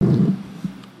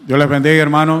Dios les bendiga,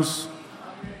 hermanos.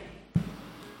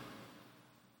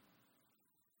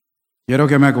 Quiero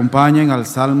que me acompañen al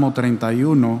Salmo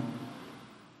 31.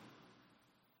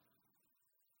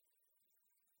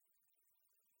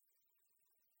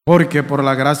 Porque por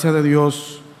la gracia de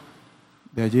Dios,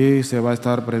 de allí se va a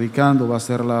estar predicando, va a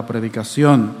ser la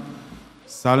predicación.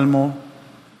 Salmo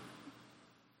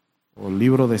o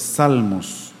libro de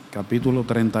Salmos, capítulo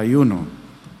 31.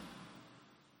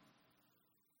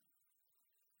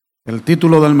 El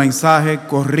título del mensaje: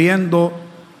 Corriendo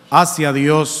hacia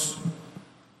Dios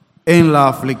en la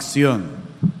aflicción.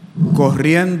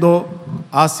 Corriendo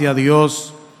hacia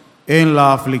Dios en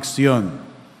la aflicción.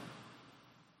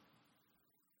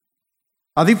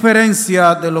 A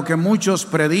diferencia de lo que muchos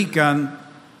predican,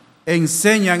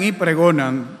 enseñan y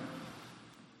pregonan,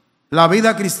 la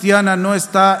vida cristiana no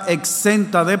está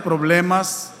exenta de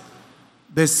problemas,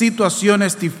 de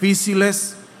situaciones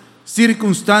difíciles,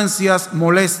 circunstancias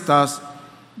molestas,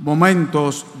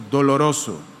 momentos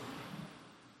dolorosos.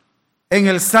 En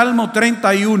el Salmo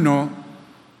 31,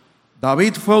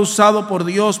 David fue usado por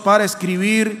Dios para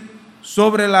escribir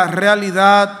sobre la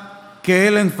realidad que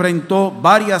él enfrentó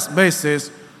varias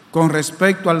veces con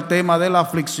respecto al tema de la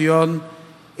aflicción,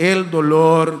 el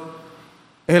dolor,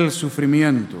 el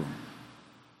sufrimiento.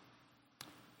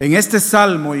 En este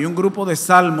salmo y un grupo de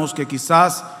salmos que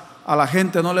quizás a la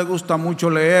gente no le gusta mucho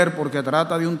leer porque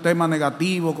trata de un tema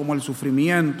negativo como el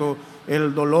sufrimiento,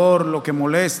 el dolor, lo que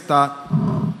molesta.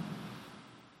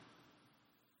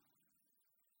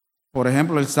 Por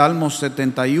ejemplo, el Salmo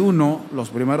 71, los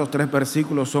primeros 3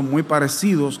 versículos son muy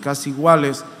parecidos, casi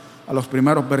iguales a los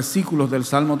primeros versículos del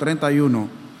Salmo 31.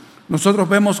 Nosotros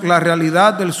vemos la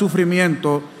realidad del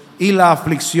sufrimiento y la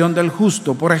aflicción del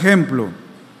justo. Por ejemplo,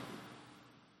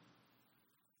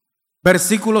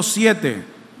 versículo 7,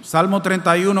 Salmo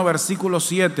 31, versículo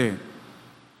 7,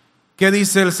 que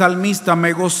dice el salmista: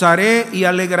 me gozaré y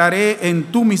alegraré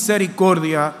en tu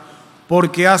misericordia,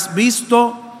 porque has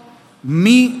visto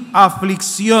mi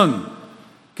aflicción.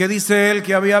 ¿Qué dice él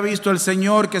que había visto el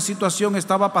Señor? ¿Qué situación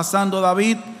estaba pasando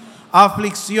David?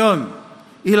 Aflicción.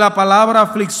 Y la palabra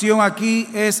aflicción aquí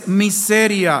es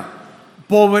miseria,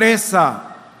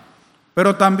 pobreza.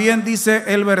 Pero también dice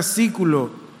el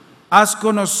versículo: has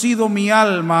conocido mi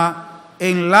alma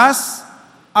en las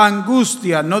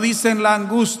angustias. No dicen la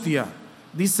angustia,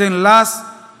 dicen las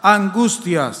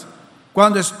angustias.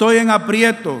 Cuando estoy en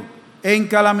aprieto, en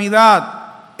calamidad,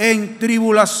 en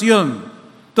tribulación.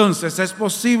 Entonces es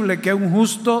posible que un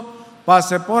justo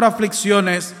pase por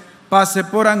aflicciones, pase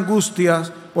por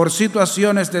angustias, por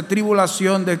situaciones de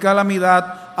tribulación, de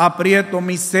calamidad, aprieto,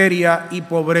 miseria y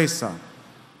pobreza.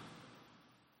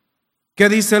 ¿Qué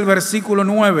dice el versículo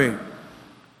 9?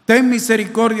 Ten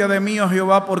misericordia de mí, oh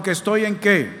Jehová, porque estoy ¿en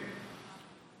qué?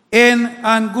 En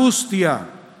angustia.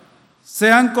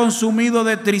 Se han consumido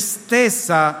de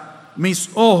tristeza mis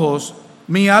ojos,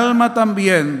 mi alma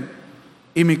también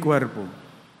y mi cuerpo.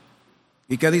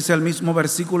 ¿Y qué dice el mismo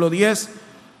versículo 10?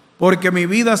 Porque mi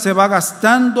vida se va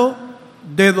gastando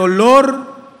de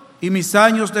dolor y mis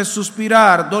años de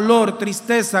suspirar, dolor,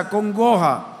 tristeza,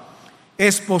 congoja.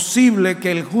 Es posible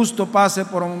que el justo pase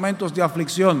por momentos de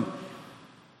aflicción.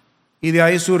 Y de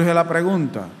ahí surge la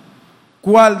pregunta: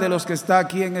 ¿cuál de los que está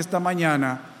aquí en esta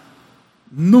mañana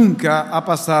nunca ha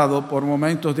pasado por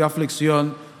momentos de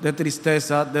aflicción, de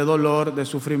tristeza, de dolor, de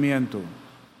sufrimiento?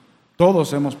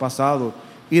 Todos hemos pasado,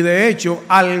 y de hecho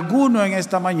alguno en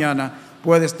esta mañana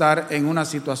puede estar en una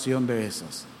situación de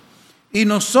esas. Y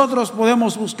nosotros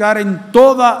podemos buscar en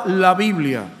toda la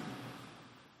Biblia,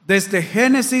 desde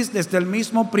Génesis, desde el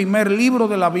mismo primer libro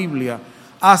de la Biblia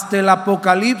hasta el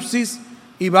Apocalipsis,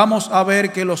 y vamos a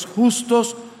ver que los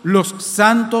justos, los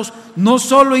santos, no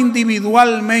solo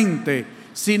individualmente,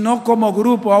 sino como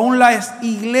grupo, aún las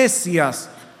iglesias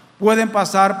pueden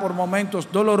pasar por momentos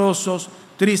dolorosos,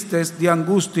 tristes, de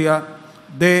angustia,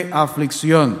 de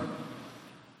aflicción.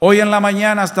 Hoy en la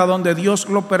mañana, hasta donde Dios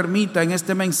lo permita, en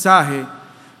este mensaje,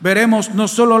 veremos no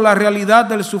solo la realidad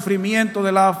del sufrimiento,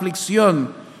 de la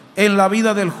aflicción en la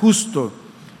vida del justo,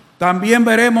 también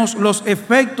veremos los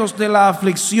efectos de la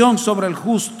aflicción sobre el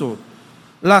justo,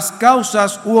 las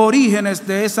causas u orígenes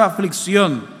de esa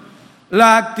aflicción,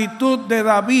 la actitud de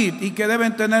David y que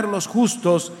deben tener los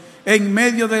justos en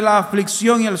medio de la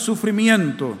aflicción y el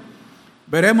sufrimiento.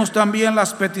 Veremos también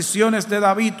las peticiones de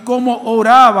David, cómo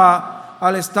oraba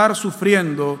al estar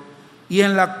sufriendo, y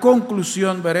en la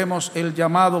conclusión veremos el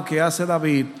llamado que hace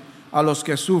David a los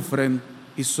que sufren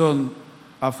y son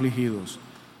afligidos.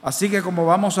 Así que como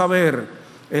vamos a ver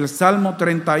el Salmo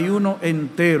 31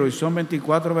 entero, y son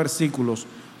 24 versículos,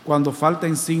 cuando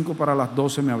falten 5 para las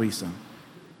 12 me avisan.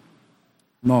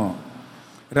 No,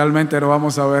 Realmente no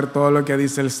vamos a ver todo lo que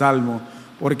dice el Salmo,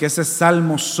 porque ese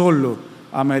Salmo solo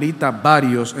amerita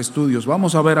varios estudios.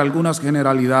 Vamos a ver algunas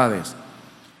generalidades.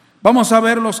 Vamos a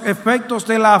ver los efectos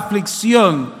de la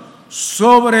aflicción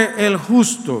sobre el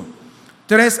justo.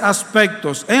 3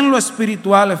 aspectos: en lo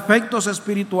espiritual, efectos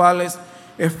espirituales,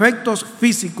 efectos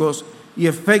físicos y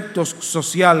efectos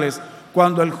sociales,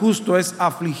 cuando el justo es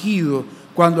afligido,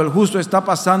 cuando el justo está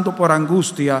pasando por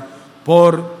angustia,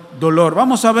 por dolor.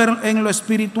 Vamos a ver en lo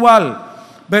espiritual.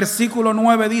 Versículo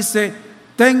 9 dice: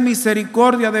 ten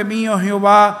misericordia de mí, oh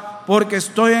Jehová, porque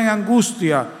estoy en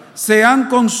angustia. Se han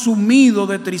consumido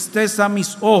de tristeza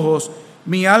mis ojos,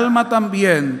 mi alma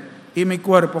también y mi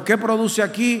cuerpo. ¿Qué produce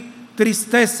aquí?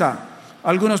 Tristeza.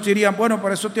 Algunos dirían, bueno,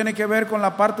 pero eso tiene que ver con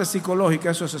la parte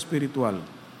psicológica, eso es espiritual.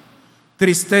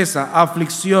 Tristeza,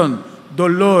 aflicción,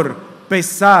 dolor,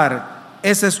 pesar.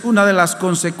 Esa es una de las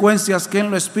consecuencias que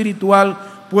en lo espiritual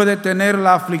puede tener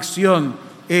la aflicción,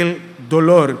 el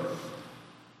dolor.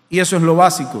 Y eso es lo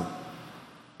básico.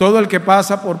 Todo el que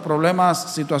pasa por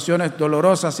problemas, situaciones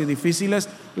dolorosas y difíciles,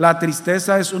 la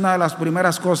tristeza es una de las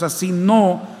primeras cosas, si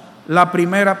no la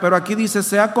primera. Pero aquí dice: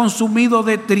 se ha consumido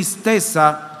de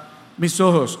tristeza mis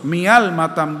ojos, mi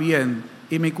alma también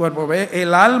y mi cuerpo. ¿Ve?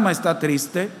 El alma está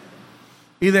triste,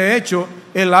 y de hecho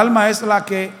el alma es la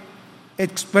que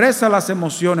expresa las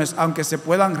emociones, aunque se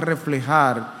puedan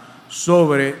reflejar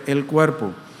sobre el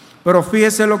cuerpo. Pero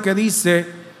fíjese lo que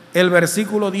dice el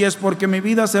versículo 10: porque mi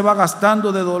vida se va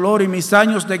gastando de dolor y mis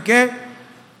años ¿de qué?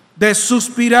 De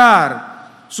suspirar.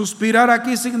 Suspirar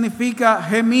aquí significa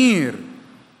gemir.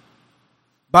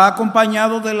 Va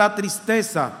acompañado de la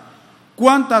tristeza.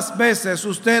 ¿Cuántas veces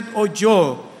usted o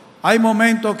yo hay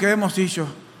momentos que hemos dicho,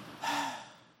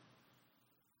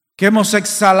 que hemos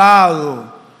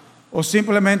exhalado, o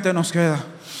simplemente nos queda?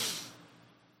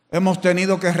 Hemos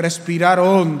tenido que respirar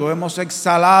hondo, hemos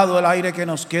exhalado el aire que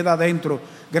nos queda dentro.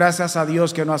 Gracias a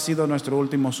Dios que no ha sido nuestro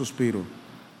último suspiro.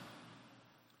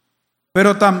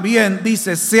 Pero también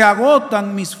dice: se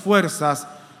agotan mis fuerzas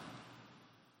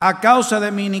a causa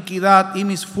de mi iniquidad, y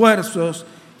mis esfuerzos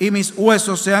y mis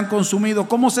huesos se han consumido.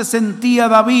 ¿Cómo se sentía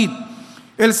David?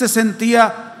 Él se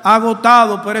sentía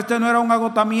agotado, pero este no era un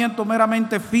agotamiento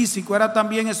meramente físico, era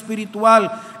también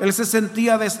espiritual. Él se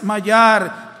sentía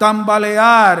desmayar,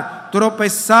 tambalear,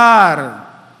 tropezar.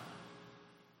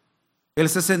 Él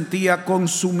se sentía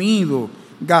consumido,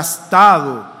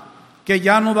 gastado, que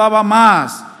ya no daba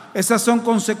más. Esas son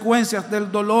consecuencias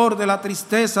del dolor, de la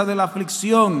tristeza, de la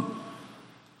aflicción.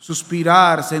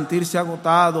 Suspirar, sentirse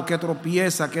agotado, que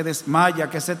tropieza, que desmaya,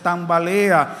 que se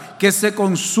tambalea, que se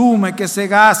consume, que se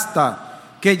gasta,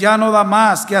 que ya no da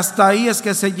más, que hasta ahí es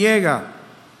que se llega.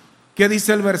 ¿Qué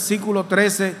dice el versículo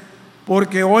 13?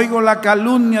 Porque oigo la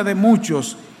calumnia de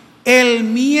muchos, el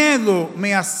miedo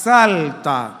me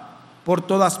asalta por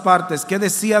todas partes. ¿Qué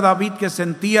decía David? Que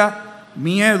sentía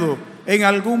miedo. En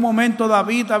algún momento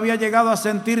David había llegado a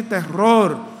sentir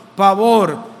terror,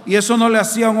 pavor, y eso no le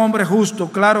hacía a un hombre justo.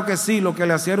 Claro que sí, lo que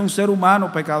le hacía era un ser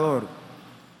humano pecador.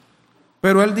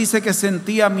 Pero él dice que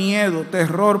sentía miedo,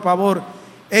 terror, pavor.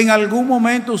 ¿En algún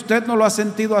momento usted no lo ha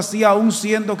sentido así aún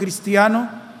siendo cristiano?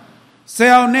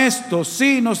 Sea honesto,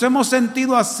 sí, nos hemos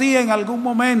sentido así en algún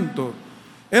momento.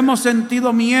 Hemos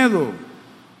sentido miedo.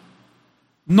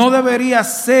 No debería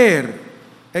ser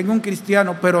en un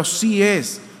cristiano, pero sí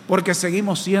es, porque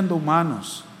seguimos siendo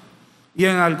humanos. Y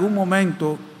en algún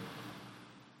momento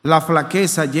la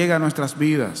flaqueza llega a nuestras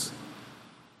vidas.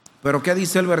 Pero ¿qué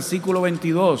dice el versículo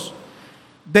 22?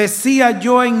 Decía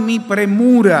yo en mi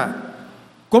premura.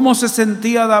 ¿Cómo se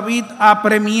sentía David?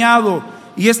 Apremiado.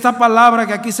 Y esta palabra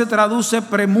que aquí se traduce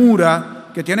premura,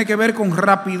 que tiene que ver con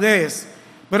rapidez,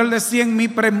 pero él decía en mi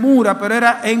premura, pero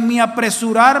era en mi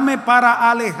apresurarme para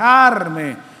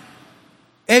alejarme,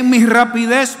 en mi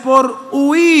rapidez por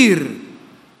huir.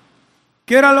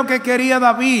 ¿Qué era lo que quería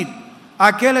David?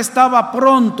 Aquel estaba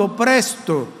pronto,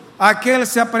 presto, aquel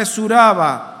se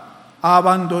apresuraba a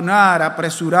abandonar, a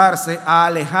apresurarse, a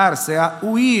alejarse, a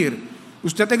huir.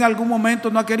 ¿Usted en algún momento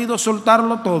no ha querido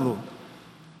soltarlo todo?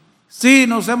 Sí,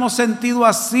 nos hemos sentido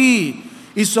así.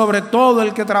 Y sobre todo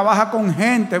el que trabaja con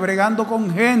gente, bregando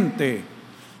con gente.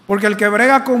 Porque el que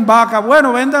brega con vaca,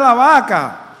 bueno, vende la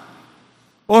vaca.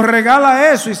 O regala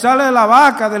eso y sale de la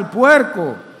vaca, del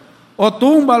puerco. O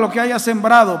tumba lo que haya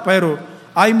sembrado. Pero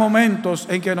hay momentos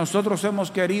en que nosotros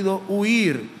hemos querido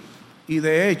huir. Y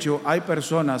de hecho hay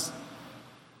personas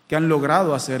que han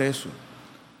logrado hacer eso.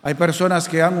 Hay personas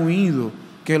que han huido,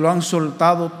 que lo han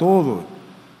soltado todo.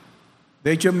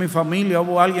 De hecho, en mi familia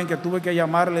hubo alguien que tuve que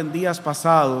llamarle en días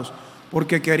pasados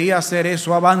porque quería hacer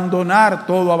eso, abandonar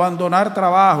todo, abandonar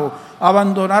trabajo,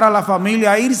 abandonar a la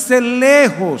familia, irse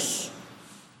lejos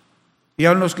Y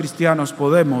aún los cristianos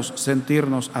podemos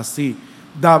sentirnos así.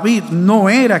 David no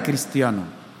era cristiano,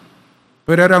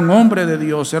 pero era un hombre de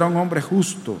Dios, era un hombre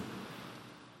justo.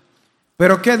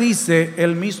 Pero ¿qué dice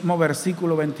el mismo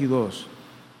versículo 22?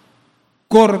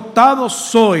 Cortado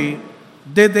soy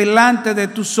de delante de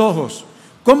tus ojos.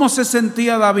 ¿Cómo se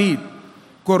sentía David?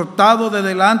 Cortado de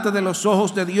delante de los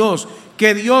ojos de Dios,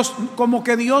 como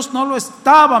que Dios no lo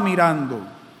estaba mirando.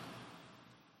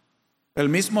 El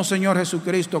mismo Señor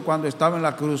Jesucristo, cuando estaba en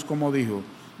la cruz, como dijo: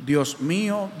 Dios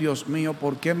mío,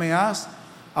 ¿por qué me has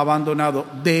abandonado?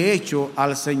 De hecho,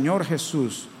 al Señor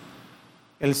Jesús,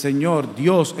 el Señor,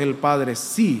 Dios el Padre,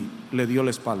 sí le dio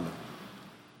la espalda,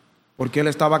 porque Él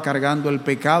estaba cargando el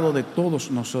pecado de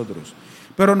todos nosotros.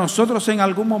 Pero nosotros en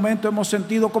algún momento hemos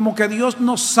sentido como que Dios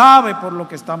no sabe por lo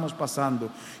que estamos pasando,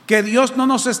 que Dios no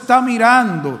nos está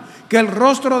mirando, que el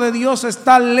rostro de Dios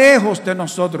está lejos de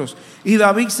nosotros. Y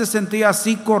David se sentía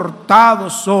así: cortado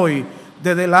soy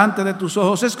de delante de tus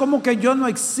ojos. Es como que yo no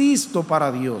existo para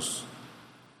Dios.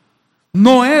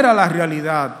 No era la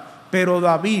realidad, pero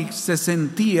David se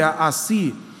sentía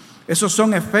así. Esos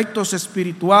son efectos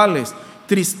espirituales: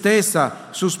 tristeza,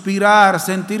 suspirar,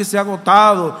 sentirse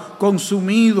agotado,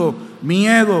 consumido,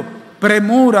 miedo,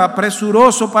 premura,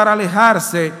 presuroso para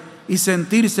alejarse y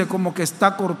sentirse como que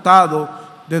está cortado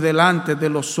de delante de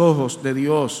los ojos de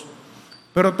Dios.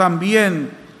 Pero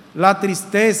también la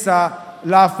tristeza,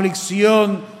 la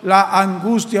aflicción, la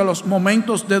angustia, los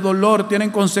momentos de dolor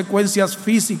tienen consecuencias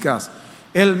físicas.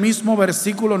 El mismo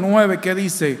versículo 9 que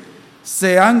dice: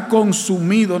 se han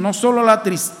consumido, no solo la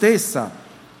tristeza,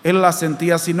 él la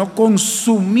sentía, sino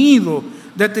consumido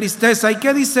de tristeza. ¿Y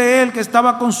qué dice él que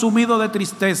estaba consumido de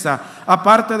tristeza,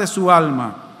 aparte de su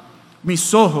alma?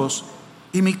 Mis ojos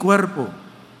y mi cuerpo.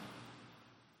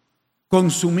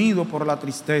 Consumido por la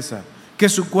tristeza, que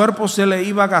su cuerpo se le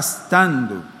iba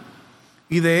gastando.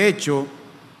 Y de hecho,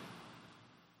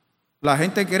 la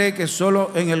gente cree que solo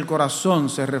en el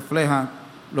corazón se reflejan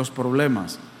los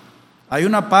problemas. Hay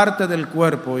una parte del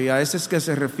cuerpo, y a ese es que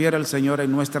se refiere el Señor,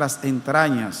 en nuestras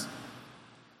entrañas.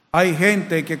 Hay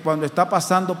gente que cuando está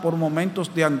pasando por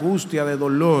momentos de angustia, de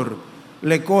dolor,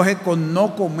 le coge con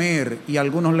no comer, y a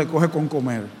algunos le coge con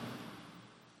comer.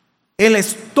 El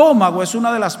estómago es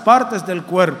una de las partes del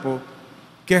cuerpo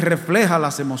que refleja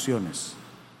las emociones,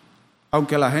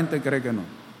 aunque la gente cree que no.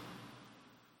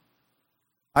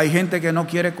 Hay gente que no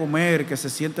quiere comer, que se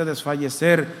siente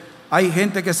desfallecer. Hay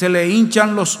gente que se le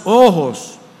hinchan los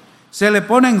ojos, se le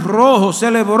ponen rojos,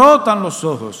 se le brotan los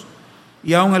ojos,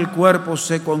 y aún el cuerpo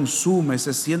se consume,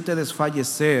 se siente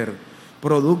desfallecer,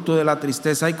 producto de la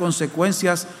tristeza. Hay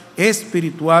consecuencias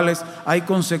espirituales, hay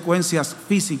consecuencias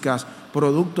físicas,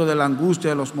 producto de la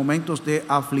angustia, de los momentos de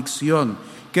aflicción.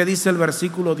 ¿Qué dice el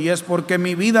versículo 10? Porque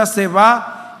mi vida se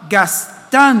va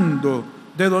gastando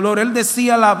de dolor. Él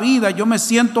decía: la vida, yo me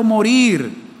siento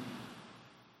morir.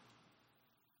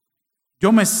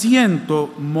 Yo me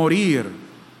siento morir.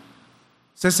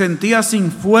 Se sentía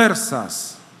sin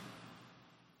fuerzas.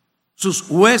 Sus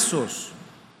huesos.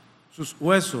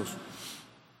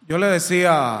 Yo le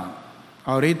decía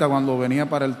ahorita cuando venía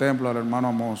para el templo al hermano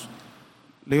Amos,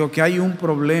 le digo que hay un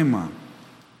problema.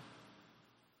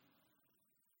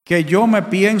 Que yo me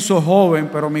pienso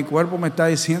joven, pero mi cuerpo me está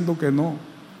diciendo que no.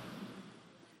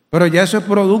 Pero ya eso es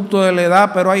producto de la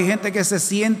edad, pero hay gente que se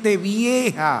siente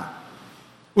vieja.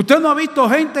 Usted no ha visto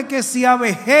gente que se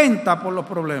avejenta por los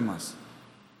problemas.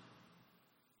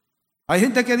 Hay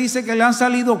gente que dice que le han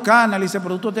salido canas, le dice: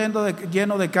 producto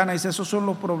lleno de canas, dice: esos son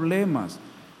los problemas.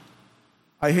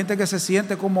 Hay gente que se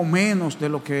siente como menos de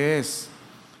lo que es.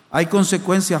 Hay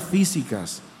consecuencias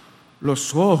físicas,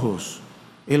 los ojos,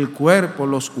 el cuerpo,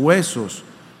 los huesos,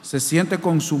 se siente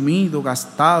consumido,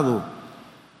 gastado.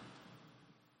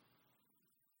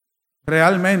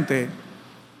 Realmente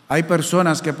hay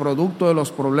personas que producto de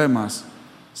los problemas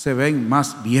se ven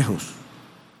más viejos.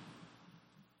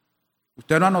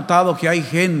 Usted no ha notado que hay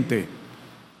gente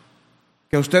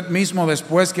que usted mismo,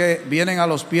 después que vienen a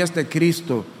los pies de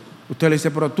Cristo, usted le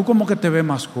dice: pero tú como que te ves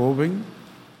más joven.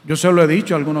 Yo se lo he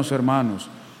dicho a algunos hermanos.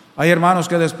 Hay hermanos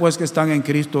que después que están en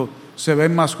Cristo se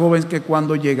ven más jóvenes que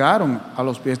cuando llegaron a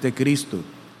los pies de Cristo.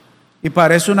 Y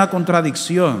parece una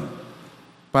contradicción,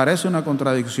 pero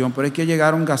es que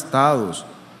llegaron gastados.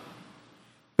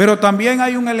 Pero también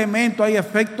hay un elemento, hay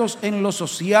efectos en lo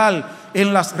social,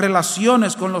 en las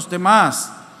relaciones con los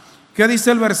demás. ¿Qué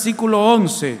dice el versículo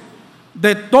 11?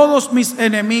 De todos mis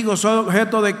enemigos soy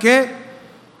objeto de ¿qué?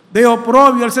 De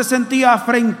oprobio. Él se sentía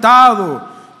afrentado,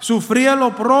 sufría el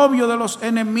oprobio de los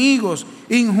enemigos,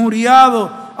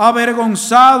 injuriado,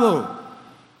 avergonzado.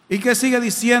 ¿Y qué sigue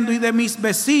diciendo? Y de mis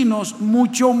vecinos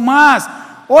mucho más.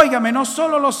 Óigame, no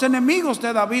solo los enemigos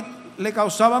de David le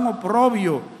causaban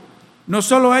oprobio, no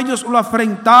solo ellos lo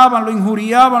afrentaban, lo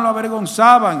injuriaban, lo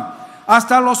avergonzaban,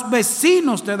 hasta los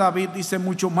vecinos de David, dice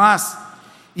mucho más.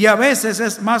 Y a veces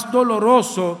es más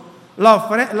doloroso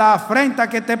la afrenta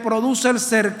que te produce el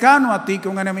cercano a ti que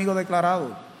un enemigo declarado.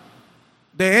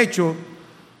 De hecho,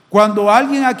 cuando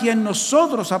alguien a quien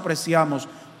nosotros apreciamos,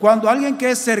 cuando alguien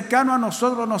que es cercano a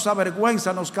nosotros nos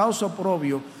avergüenza, nos causa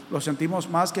oprobio, lo sentimos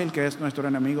más que el que es nuestro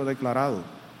enemigo declarado.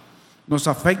 Nos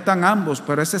afectan ambos,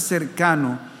 pero ese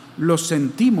cercano lo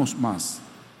sentimos más.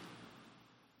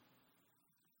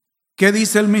 ¿Qué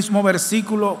dice el mismo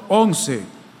versículo 11?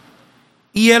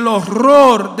 Y el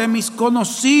horror de mis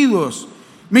conocidos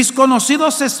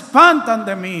se espantan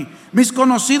de mí, mis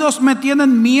conocidos me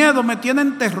tienen miedo, me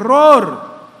tienen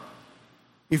terror.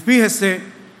 Y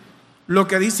fíjese lo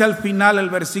que dice al final el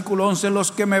versículo 11,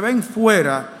 los que me ven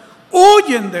fuera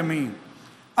huyen de mí.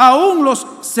 Aún los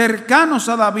cercanos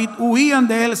a David huían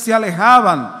de él, se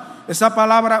alejaban. Esa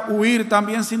palabra huir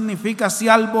también significa se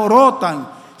alborotan,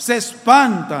 se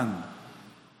espantan.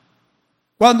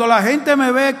 Cuando la gente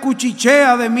me ve,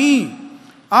 cuchichea de mí,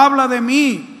 habla de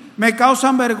mí, me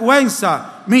causan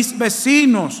vergüenza. Mis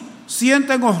vecinos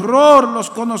sienten horror, los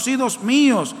conocidos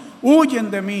míos huyen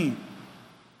de mí.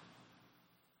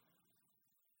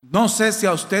 No sé si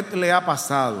a usted le ha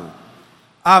pasado.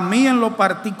 A mí en lo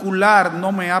particular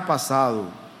no me ha pasado.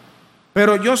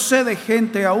 Pero yo sé de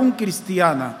gente aún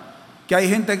cristiana que hay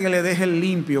gente que le deja el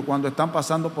limpio cuando están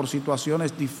pasando por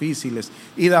situaciones difíciles.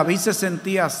 Y David se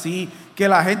sentía así, que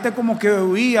la gente como que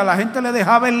huía, la gente le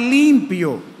dejaba el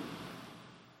limpio.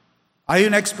 Hay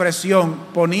una expresión,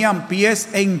 ponían pies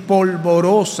en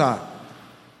polvorosa.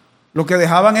 Lo que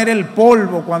dejaban era el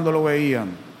polvo cuando lo veían.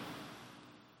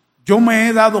 Yo me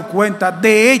he dado cuenta,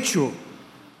 de hecho,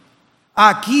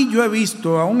 aquí yo he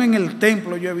visto, aún en el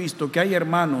templo yo he visto que hay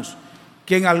hermanos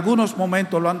que en algunos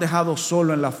momentos lo han dejado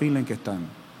solo en la fila en que están.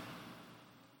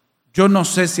 Yo no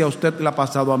sé si a usted le ha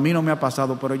pasado, a mí no me ha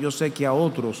pasado, pero yo sé que a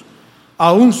otros,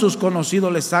 aún sus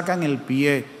conocidos, le sacan el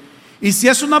pie. Y si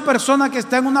es una persona que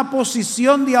está en una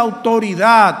posición de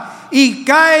autoridad y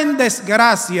cae en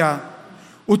desgracia,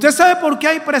 usted sabe por qué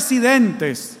hay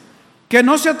presidentes que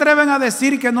no se atreven a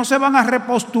decir que no se van a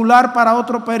repostular para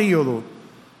otro periodo,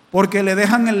 porque le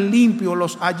dejan el limpio,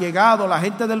 los allegados, la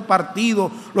gente del partido,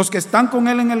 los que están con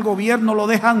él en el gobierno, lo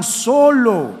dejan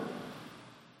solo.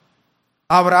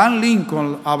 Abraham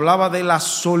Lincoln hablaba de la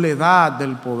soledad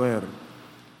del poder.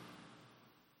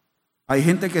 Hay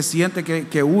gente que siente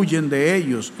que huyen de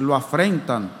ellos, lo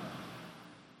afrentan,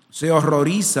 se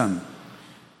horrorizan.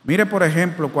 Mire, por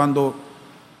ejemplo, cuando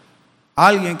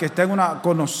alguien que está en una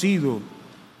conocido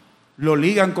lo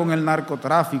ligan con el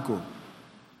narcotráfico,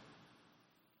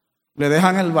 le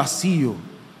dejan el vacío.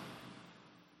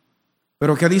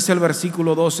 Pero ¿qué dice el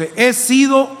versículo 12? He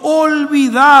sido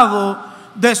olvidado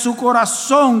de su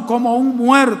corazón como un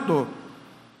muerto.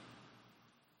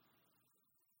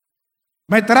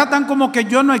 Me tratan como que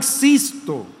yo no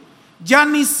existo. Ya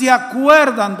ni se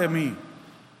acuerdan de mí.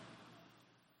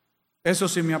 Eso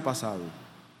sí me ha pasado.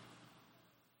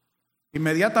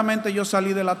 Inmediatamente yo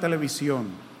salí de la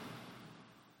televisión.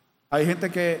 Hay gente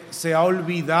que se ha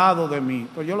olvidado de mí,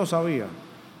 pues yo lo sabía.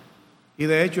 Y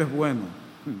de hecho es bueno.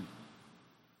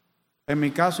 En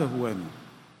mi caso es bueno.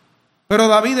 Pero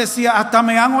David decía, hasta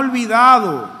me han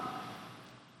olvidado.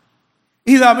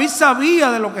 Y David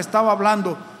sabía de lo que estaba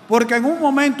hablando, porque en un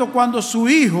momento cuando su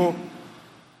hijo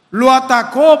lo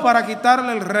atacó para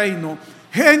quitarle el reino,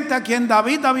 gente a quien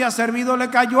David había servido le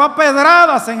cayó a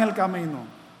pedradas en el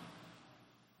camino.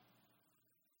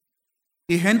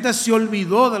 Y gente se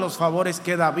olvidó de los favores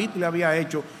que David le había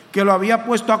hecho, que lo había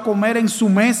puesto a comer en su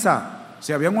mesa.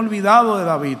 Se habían olvidado de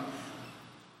David.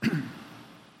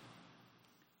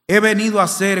 He venido a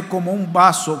ser como un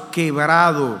vaso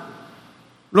quebrado.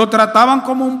 Lo trataban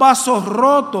como un vaso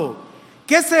roto.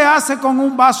 ¿Qué se hace con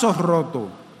un vaso roto?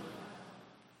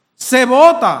 Se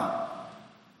bota.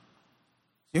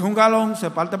 Si es un galón,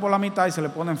 se parte por la mitad y se le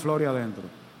pone en flor adentro.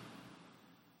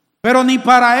 Pero ni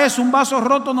para eso, un vaso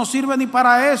roto no sirve ni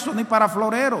para eso, ni para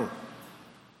florero.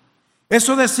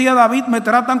 Eso decía David, me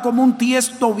tratan como un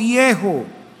tiesto viejo,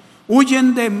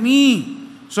 huyen de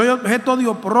mí, soy objeto de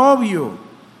oprobio.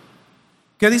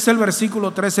 ¿Qué dice el versículo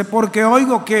 13? Porque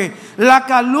oigo que la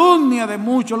calumnia de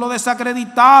muchos lo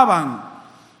desacreditaban,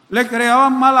 le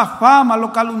creaban mala fama,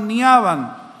 lo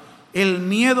calumniaban. El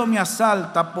miedo me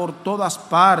asalta por todas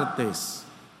partes.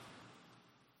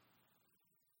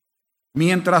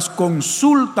 Mientras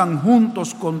consultan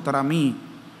juntos contra mí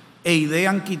e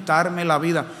idean quitarme la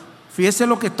vida. Fíjese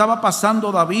lo que estaba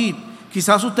pasando David,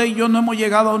 Quizás usted y yo no hemos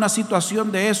llegado a una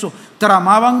situación de eso.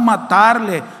 Tramaban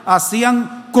matarle,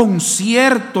 hacían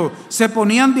conciertos, se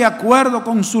ponían de acuerdo,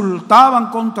 consultaban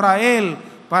contra él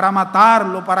para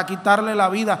matarlo, para quitarle la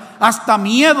vida. Hasta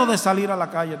miedo de salir a la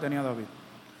calle tenía David.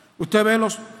 Usted ve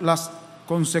las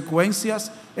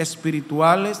consecuencias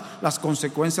espirituales, las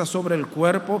consecuencias sobre el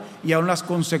cuerpo y aún las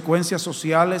consecuencias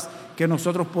sociales que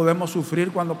nosotros podemos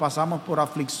sufrir cuando pasamos por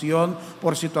aflicción,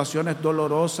 por situaciones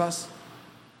dolorosas.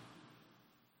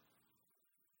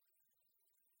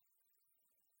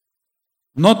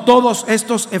 No todos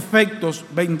estos efectos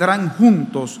vendrán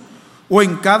juntos o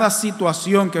en cada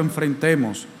situación que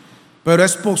enfrentemos, pero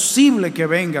es posible que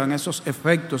vengan esos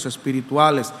efectos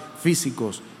espirituales,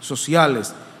 físicos,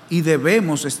 sociales, y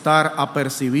debemos estar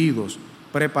apercibidos,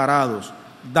 preparados.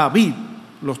 David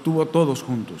los tuvo todos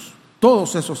juntos,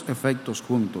 todos esos efectos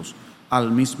juntos al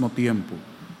mismo tiempo.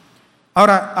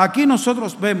 Ahora, aquí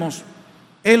nosotros vemos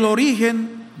el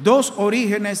origen, dos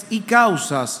orígenes y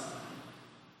causas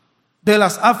de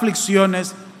las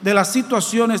aflicciones, de las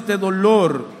situaciones de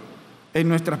dolor en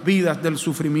nuestras vidas, del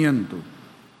sufrimiento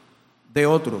de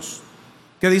otros.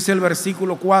 ¿Qué dice el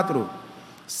versículo 4?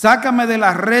 Sácame de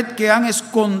la red que han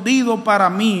escondido para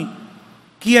mí.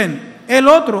 ¿Quién? El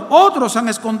otro. Otros han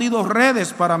escondido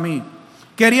redes para mí.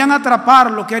 Querían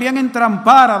atraparlo, querían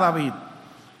entrampar a David.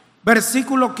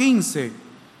 Versículo 15.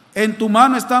 En tu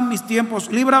mano están mis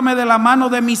tiempos. Líbrame de la mano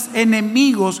de mis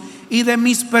enemigos y de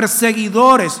mis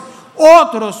perseguidores.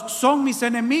 Otros son mis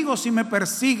enemigos y me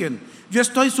persiguen. Yo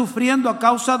estoy sufriendo a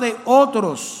causa de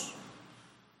otros.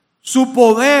 Su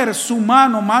poder, su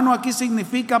mano. Mano aquí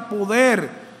significa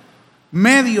poder.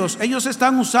 Medios. Ellos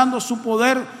están usando su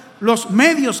poder, los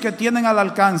medios que tienen al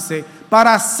alcance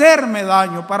para hacerme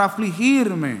daño, para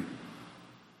afligirme.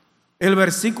 El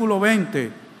versículo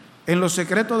 20. En los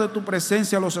secretos de tu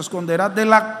presencia los esconderás de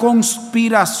la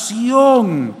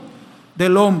conspiración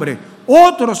del hombre.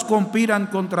 Otros conspiran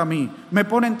contra mí, me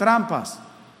ponen trampas.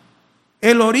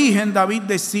 El origen, David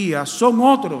decía, son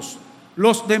otros,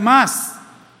 los demás.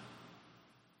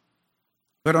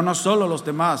 Pero no solo los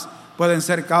demás pueden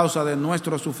ser causa de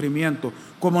nuestro sufrimiento,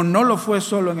 como no lo fue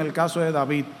solo en el caso de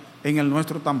David, en el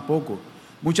nuestro tampoco.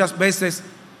 Muchas veces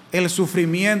el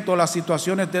sufrimiento, las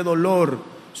situaciones de dolor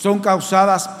son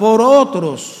causadas por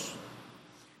otros.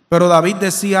 Pero David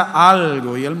decía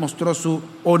algo y él mostró su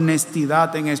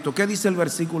honestidad en esto. ¿Qué dice el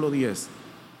versículo 10?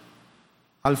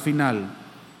 Al final.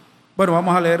 Bueno,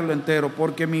 vamos a leerlo entero.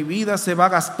 Porque mi vida se va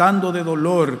gastando de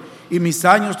dolor y mis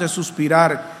años de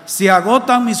suspirar. Se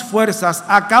agotan mis fuerzas.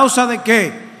 ¿A causa de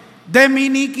qué? De mi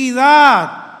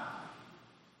iniquidad.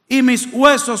 Y mis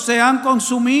huesos se han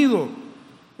consumido.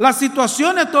 Las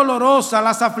situaciones dolorosas,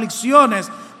 las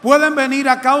aflicciones, pueden venir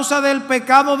a causa del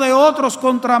pecado de otros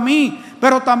contra mí,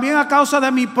 pero también a causa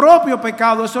de mi propio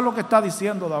pecado. Eso es lo que está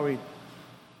diciendo David.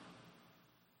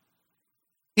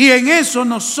 Y en eso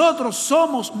nosotros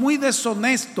somos muy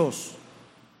deshonestos.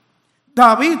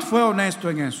 David fue honesto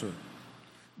en eso.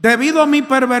 Debido a mi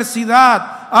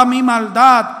perversidad, a mi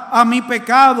maldad, a mi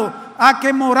pecado, a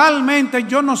que moralmente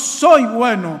yo no soy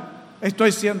bueno,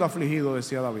 estoy siendo afligido,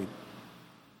 decía David.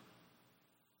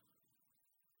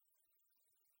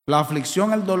 La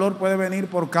aflicción, el dolor puede venir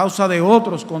por causa de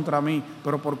otros contra mí,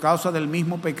 pero por causa del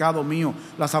mismo pecado mío.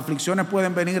 Las aflicciones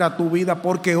pueden venir a tu vida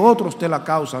porque otros te la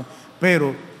causan,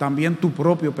 pero también tu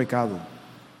propio pecado.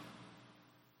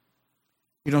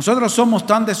 Y nosotros somos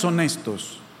tan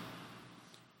deshonestos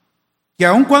que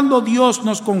aun cuando Dios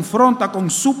nos confronta con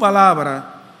su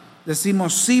palabra,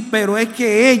 decimos sí, pero es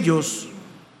que ellos...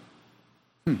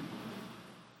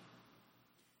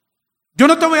 Yo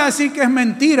no te voy a decir que es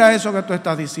mentira eso que tú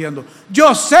estás diciendo.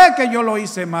 Yo sé que yo lo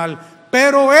hice mal,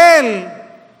 pero él...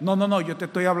 No, yo te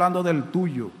estoy hablando del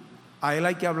tuyo. A él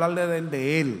hay que hablarle del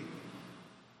de él.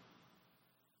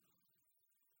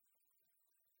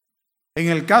 En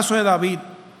el caso de David,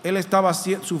 él estaba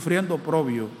sufriendo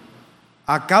oprobio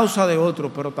a causa de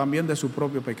otro, pero también de su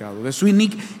propio pecado, de su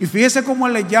iniquidad. Y fíjese cómo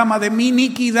él le llama, de mi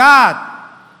iniquidad.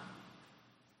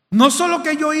 No solo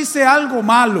que yo hice algo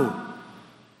malo,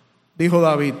 dijo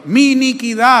David, mi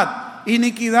iniquidad.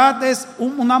 Iniquidad es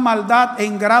una maldad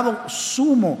en grado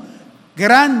sumo,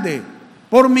 grande.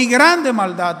 Por mi grande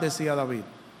maldad, decía David.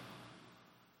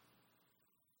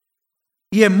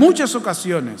 Y en muchas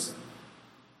ocasiones,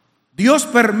 Dios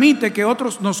permite que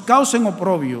otros nos causen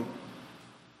oprobio,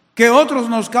 que otros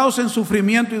nos causen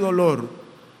sufrimiento y dolor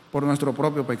por nuestro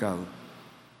propio pecado.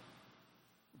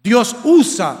 Dios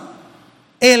usa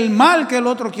el mal que el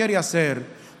otro quiere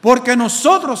hacer porque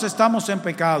nosotros estamos en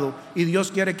pecado y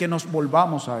Dios quiere que nos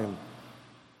volvamos a Él.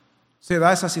 Se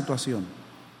da esa situación.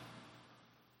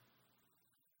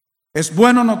 Es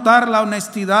bueno notar la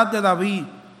honestidad de David,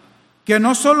 que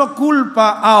no solo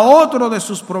culpa a otro de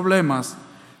sus problemas,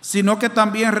 sino que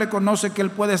también reconoce que él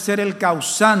puede ser el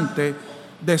causante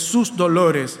de sus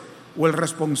dolores o el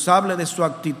responsable de su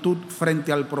actitud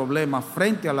frente al problema,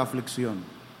 frente a la aflicción.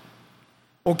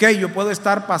 Ok, yo puedo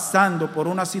estar pasando por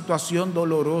una situación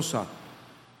dolorosa,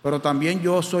 pero también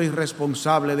yo soy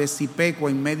responsable de si peco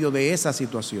en medio de esa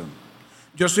situación.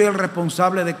 Yo soy el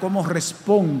responsable de cómo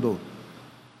respondo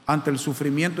ante el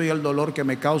sufrimiento y el dolor que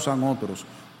me causan otros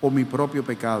o mi propio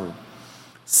pecado.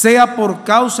 Sea por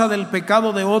causa del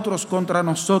pecado de otros contra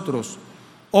nosotros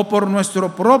o por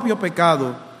nuestro propio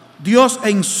pecado, Dios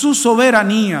en su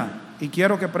soberanía, y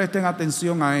quiero que presten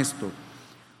atención a esto,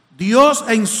 Dios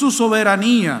en su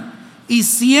soberanía y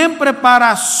siempre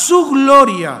para su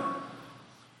gloria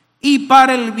y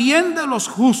para el bien de los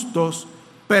justos,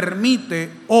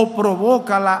 permite o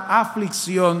provoca la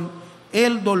aflicción,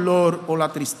 el dolor o la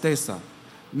tristeza.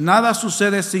 Nada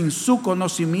sucede sin su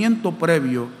conocimiento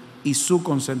previo y su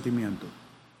consentimiento.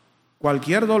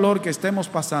 Cualquier dolor que estemos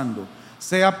pasando,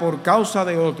 sea por causa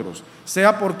de otros,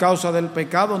 sea por causa del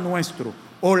pecado nuestro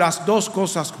o las dos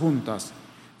cosas juntas,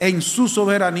 en su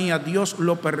soberanía Dios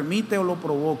lo permite o lo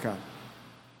provoca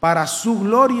para su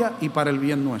gloria y para el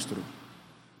bien nuestro.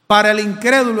 Para el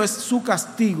incrédulo es su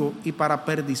castigo y para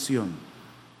perdición.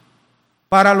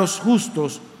 Para los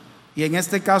justos, y en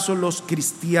este caso los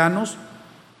cristianos,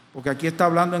 porque aquí está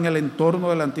hablando en el entorno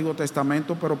del Antiguo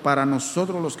Testamento, pero para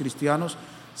nosotros los cristianos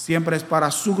siempre es para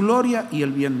su gloria y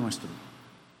el bien nuestro,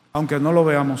 aunque no lo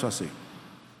veamos así.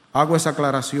 Hago esa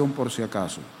aclaración por si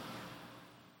acaso.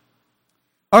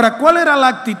 Ahora, ¿cuál era la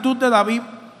actitud de David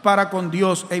para con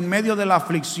Dios en medio de la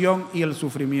aflicción y el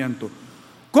sufrimiento?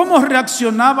 ¿Cómo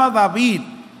reaccionaba David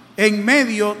en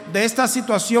medio de esta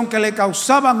situación que le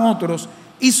causaban otros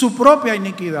y su propia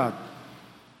iniquidad?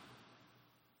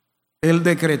 Él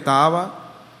decretaba,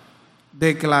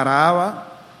 declaraba,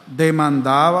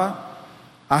 demandaba,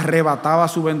 arrebataba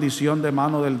su bendición de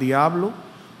mano del diablo,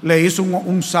 le hizo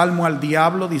un salmo al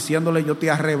diablo diciéndole: yo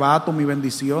te arrebato mi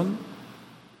bendición.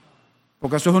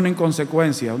 Porque eso es una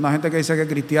inconsecuencia. Una gente que dice que es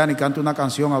cristiana y canta una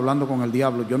canción hablando con el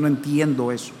diablo, yo no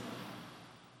entiendo eso.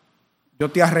 Yo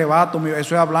te arrebato,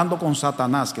 eso es hablando con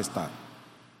Satanás que está.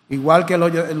 Igual que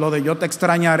lo de yo te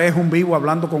extrañaré es un vivo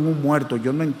hablando con un muerto.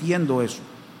 Yo no entiendo eso.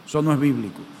 Eso no es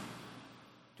bíblico.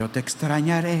 Yo te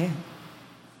extrañaré.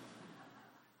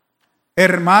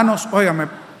 Hermanos, óigame,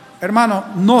 hermanos,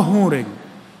 no juren,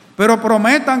 pero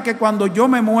prometan que cuando yo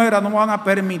me muera no van a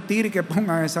permitir que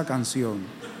pongan esa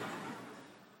canción.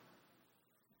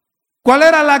 ¿Cuál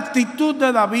era la actitud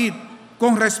de David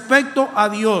con respecto a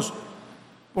Dios?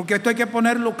 Porque esto hay que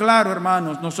ponerlo claro,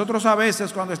 hermanos. Nosotros a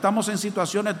veces cuando estamos en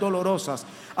situaciones dolorosas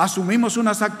asumimos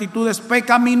unas actitudes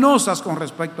pecaminosas con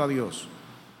respecto a Dios.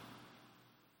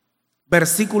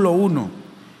 Versículo 1.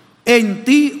 En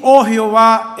ti, oh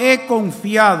Jehová, he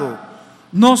confiado.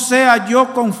 No sea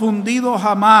yo confundido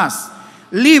jamás.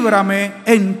 Líbrame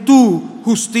en tu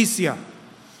justicia.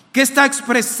 ¿Qué está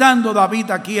expresando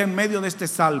David aquí en medio de este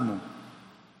salmo?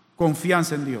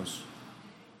 Confianza en Dios.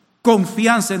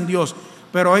 Confianza en Dios.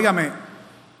 Pero óigame,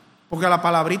 porque la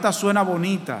palabrita suena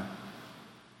bonita,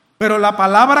 pero la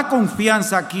palabra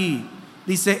confianza aquí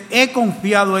dice: he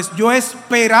confiado, es yo he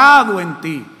esperado en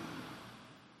ti.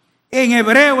 En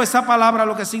hebreo esa palabra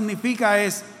lo que significa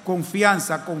es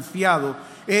confianza, confiado,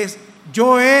 es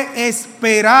yo he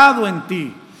esperado en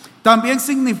ti. También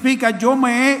significa yo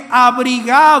me he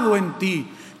abrigado en ti,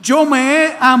 yo me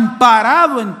he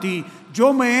amparado en ti,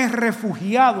 yo me he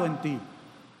refugiado en ti.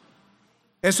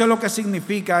 Eso es lo que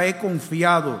significa he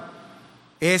confiado,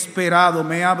 he esperado,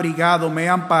 me he abrigado, me he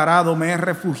amparado, me he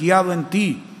refugiado en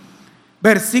ti.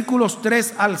 Versículos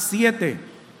 3 al 7.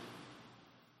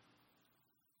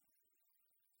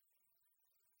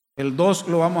 El 2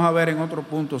 lo vamos a ver en otro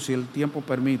punto si el tiempo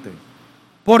permite.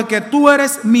 Porque tú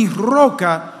eres mi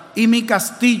roca y mi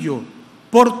castillo,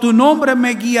 por tu nombre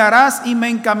me guiarás y me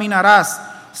encaminarás.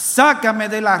 Sácame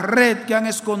de la red que han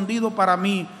escondido para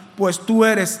mí, pues tú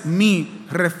eres mi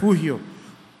refugio.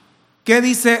 ¿Qué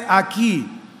dice aquí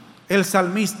el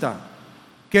salmista?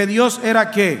 Que Dios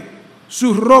era ¿qué?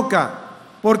 Su roca,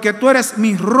 porque tú eres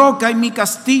mi roca y mi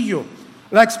castillo.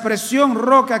 La expresión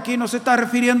roca aquí no se está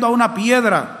refiriendo a una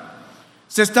piedra,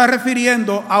 se está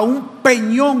refiriendo a un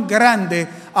peñón grande,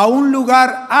 a un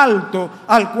lugar alto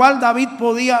al cual David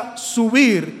podía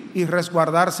subir y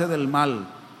resguardarse del mal.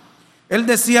 Él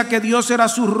decía que Dios era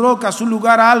su roca, su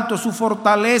lugar alto, su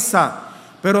fortaleza,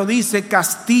 pero dice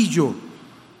castillo,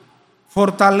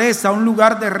 fortaleza, un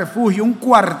lugar de refugio, un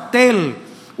cuartel,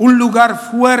 un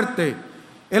lugar fuerte.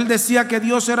 Él decía que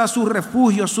Dios era su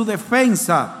refugio, su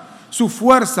defensa, su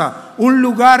fuerza, un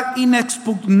lugar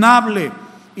inexpugnable.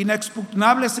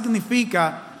 Inexpugnable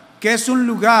significa que es un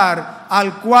lugar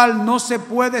al cual no se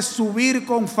puede subir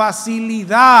con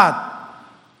facilidad.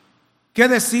 ¿Qué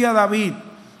decía David?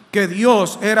 Que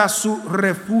Dios era su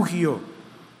refugio,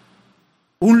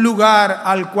 un lugar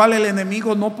al cual el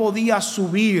enemigo no podía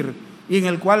subir y en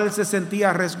el cual él se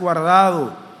sentía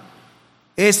resguardado.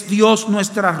 ¿Es Dios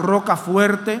nuestra roca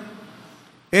fuerte?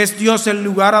 ¿Es Dios el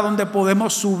lugar a donde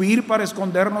podemos subir para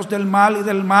escondernos del mal y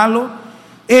del malo?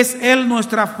 ¿Es Él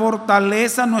nuestra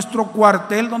fortaleza, nuestro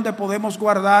cuartel donde podemos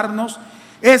guardarnos?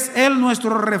 ¿Es Él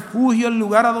nuestro refugio, el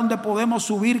lugar a donde podemos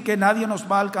subir que nadie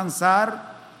nos va a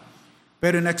alcanzar?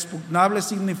 Pero inexpugnable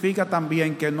significa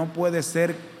también que no puede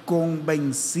ser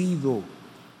convencido.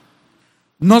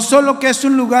 No solo que es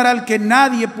un lugar al que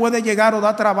nadie puede llegar o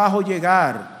da trabajo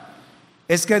llegar,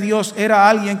 es que Dios era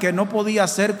alguien que no podía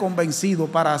ser convencido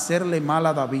para hacerle mal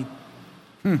a David.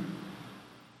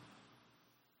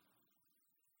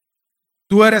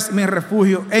 Tú eres mi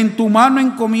refugio, en tu mano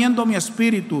encomiendo mi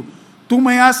espíritu. Tú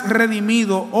me has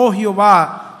redimido, oh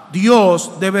Jehová,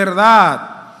 Dios de verdad.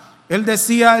 Él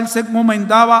decía, él se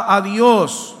encomendaba a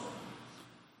Dios.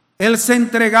 Él se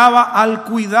entregaba al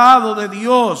cuidado de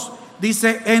Dios.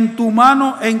 Dice, en tu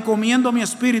mano encomiendo mi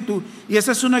espíritu. Y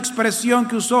esa es una expresión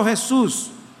que usó Jesús.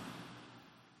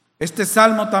 Este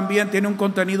salmo también tiene un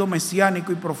contenido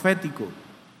mesiánico y profético.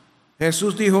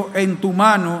 Jesús dijo, en tu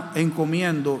mano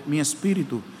encomiendo mi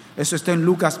espíritu. Eso está en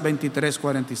Lucas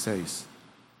 23:46.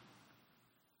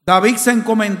 David se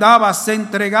encomendaba, se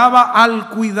entregaba al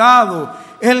cuidado.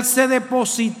 Él se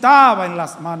depositaba en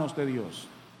las manos de Dios.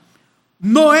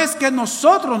 No es que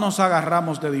nosotros nos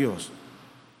agarramos de Dios,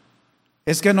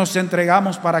 es que nos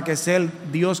entregamos para que sea el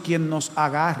Dios quien nos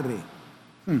agarre.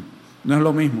 No es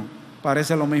lo mismo,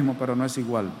 parece lo mismo, pero no es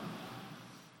igual.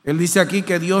 Él dice aquí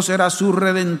que Dios era su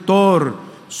redentor,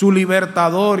 su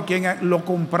libertador, quien lo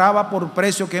compraba por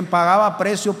precio, quien pagaba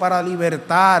precio para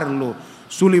libertarlo,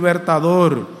 su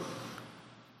libertador.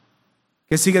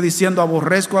 Que sigue diciendo,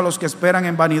 aborrezco a los que esperan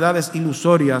en vanidades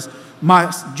ilusorias,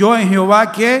 mas yo en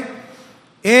Jehová que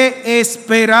he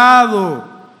esperado.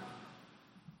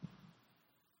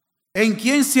 ¿En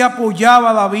quién se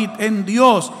apoyaba David? En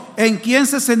Dios. ¿En quién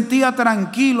se sentía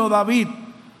tranquilo David?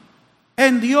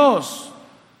 En Dios.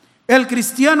 El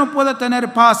cristiano puede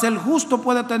tener paz, el justo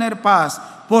puede tener paz,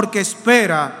 porque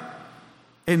espera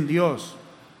en Dios.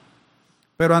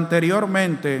 Pero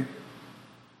anteriormente,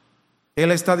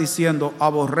 él está diciendo,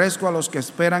 aborrezco a los que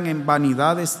esperan en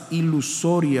vanidades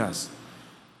ilusorias.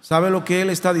 ¿Sabe lo que él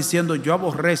está diciendo? Yo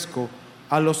aborrezco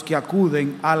a los que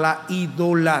acuden a la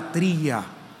idolatría,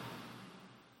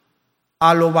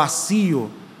 a lo vacío,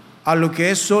 a lo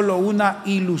que es solo una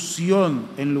ilusión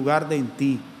en lugar de en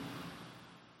ti.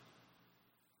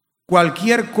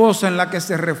 Cualquier cosa en la que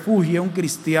se refugie un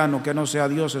cristiano que no sea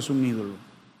Dios es un ídolo,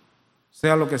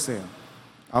 sea lo que sea,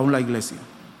 aún la iglesia.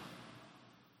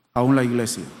 Aún la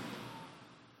iglesia.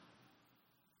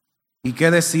 ¿Y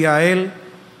qué decía él?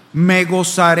 Me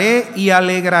gozaré y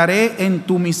alegraré en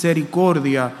tu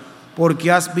misericordia,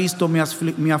 porque has visto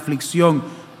mi aflicción,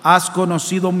 has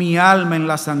conocido mi alma en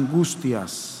las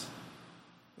angustias.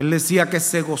 Él decía que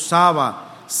se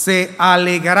gozaba, se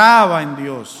alegraba en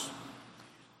Dios.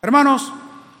 Hermanos,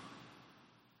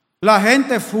 la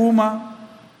gente fuma,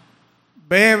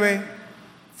 bebe,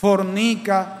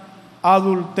 fornica,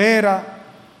 adultera,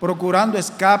 procurando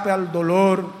escape al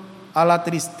dolor, a la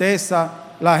tristeza.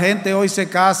 La gente hoy se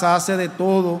casa, hace de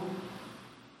todo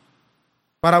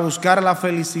para buscar la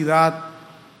felicidad.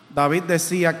 David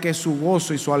decía que su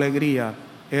gozo y su alegría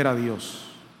era Dios.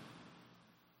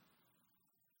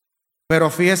 Pero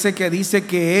fíjese que dice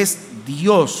que es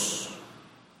Dios.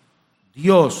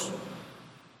 Dios,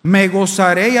 me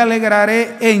gozaré y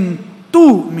alegraré en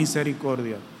tu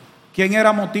misericordia. ¿Quién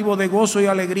era motivo de gozo y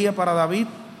alegría para David?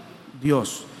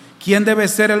 Dios. ¿Quién debe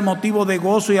ser el motivo de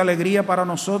gozo y alegría para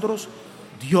nosotros?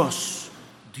 Dios.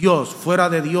 Dios, fuera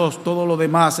de Dios, todo lo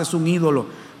demás es un ídolo.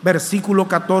 Versículo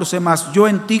 14 más, yo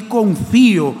en ti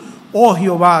confío, oh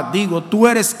Jehová, digo, tú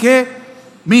eres ¿qué?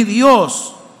 Mi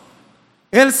Dios.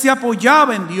 Él se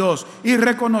apoyaba en Dios y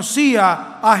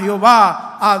reconocía a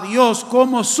Jehová, a Dios,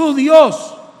 como su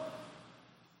Dios.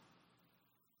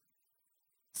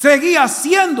 Seguía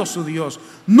siendo su Dios.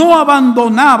 No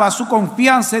abandonaba su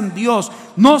confianza en Dios.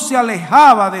 No se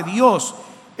alejaba de Dios.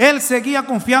 Él seguía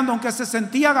confiando, aunque se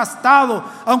sentía gastado,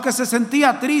 aunque se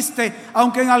sentía triste,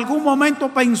 aunque en algún momento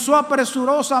pensó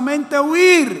apresurosamente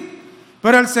huir.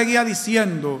 Pero él seguía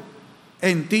diciendo,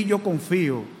 en ti yo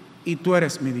confío y tú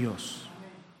eres mi Dios.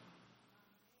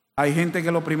 Hay gente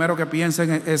que lo primero que piensa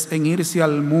es en irse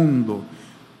al mundo.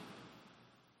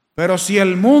 Pero si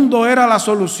el mundo era la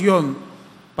solución,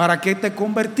 ¿para qué te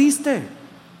convertiste?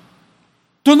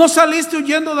 Tú no saliste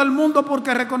huyendo del mundo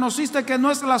porque reconociste que no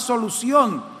es la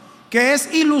solución, que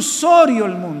es ilusorio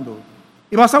el mundo.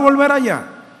 Y vas a volver allá.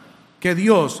 Que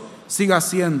Dios siga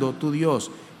siendo tu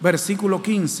Dios. Versículo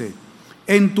 15.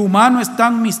 En tu mano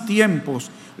están mis tiempos.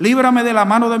 Líbrame de la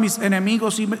mano de mis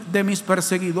enemigos y de mis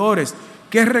perseguidores.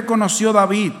 ¿Qué reconoció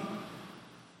David?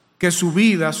 Que su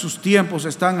vida, sus tiempos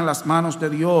están en las manos de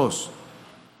Dios.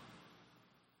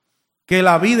 Que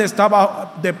la vida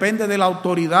depende de la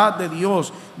autoridad de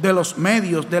Dios, de los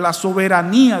medios, de la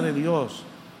soberanía de Dios.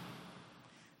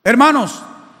 Hermanos,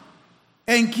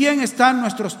 ¿en quién están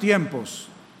nuestros tiempos?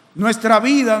 Nuestra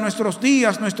vida, nuestros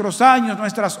días, nuestros años,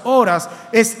 nuestras horas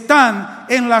están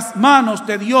en las manos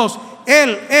de Dios.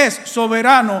 Él es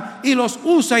soberano y los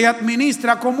usa y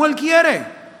administra como Él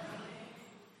quiere.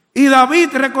 Y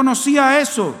David reconocía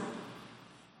eso,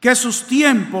 que sus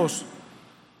tiempos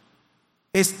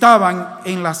estaban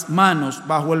en las manos,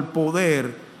 bajo el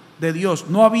poder de Dios.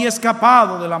 No había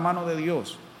escapado de la mano de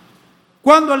Dios.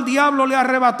 ¿Cuándo el diablo le ha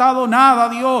arrebatado nada a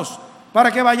Dios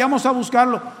para que vayamos a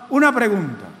buscarlo? Una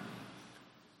pregunta.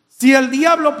 Si el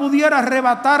diablo pudiera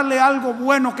arrebatarle algo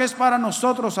bueno que es para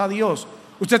nosotros a Dios,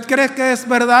 ¿usted cree que es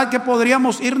verdad que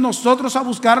podríamos ir nosotros a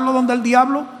buscarlo donde el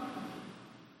diablo?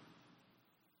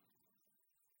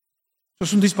 Eso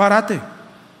es un disparate.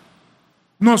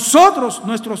 Nosotros,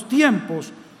 nuestros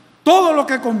tiempos, todo lo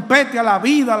que compete a la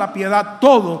vida, a la piedad,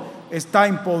 todo está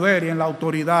en poder y en la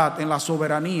autoridad, en la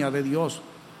soberanía de Dios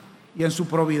y en su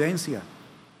providencia.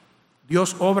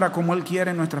 Dios obra como Él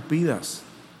quiere en nuestras vidas.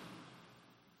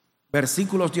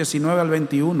 Versículos 19 al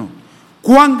 21.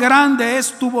 Cuán grande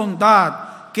es tu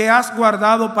bondad que has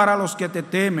guardado para los que te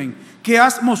temen, que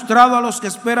has mostrado a los que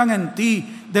esperan en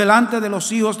ti delante de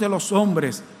los hijos de los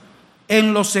hombres.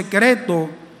 En lo secreto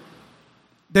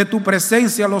de tu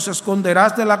presencia los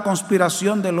esconderás de la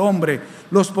conspiración del hombre,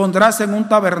 los pondrás en un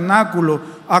tabernáculo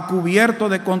a cubierto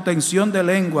de contención de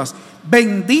lenguas.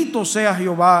 Bendito sea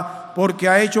Jehová, porque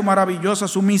ha hecho maravillosa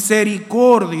su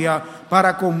misericordia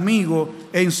para conmigo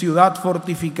en ciudad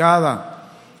fortificada.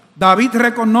 David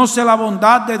reconoce la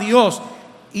bondad de Dios,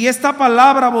 y esta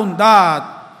palabra bondad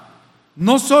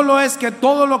no solo es que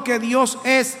todo lo que Dios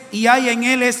es y hay en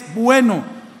Él es bueno,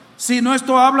 sino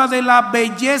esto habla de la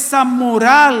belleza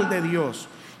moral de Dios,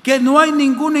 que no hay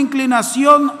ninguna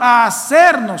inclinación a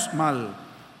hacernos mal.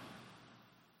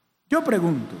 Yo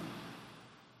pregunto,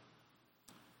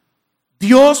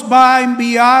 ¿Dios va a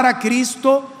enviar a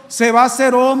Cristo? ¿Se va a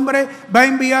hacer hombre? ¿Va a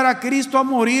enviar a Cristo a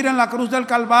morir en la cruz del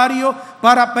Calvario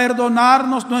para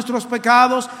perdonarnos nuestros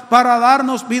pecados, para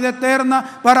darnos vida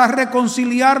eterna, para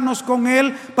reconciliarnos con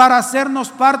Él, para hacernos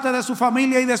parte de su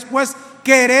familia y después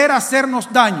querer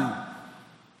hacernos daño?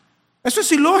 Eso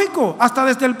es ilógico, hasta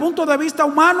desde el punto de vista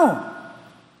humano.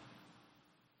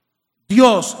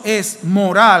 Dios es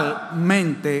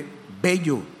moralmente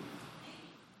bello.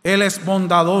 Él es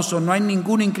bondadoso, no hay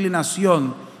ninguna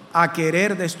inclinación a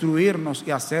querer destruirnos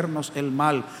y hacernos el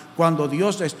mal. Cuando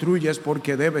Dios destruye es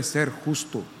porque debe ser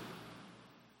justo,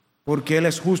 porque Él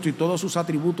es justo y todos sus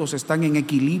atributos están en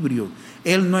equilibrio.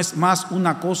 Él no es más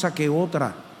una cosa que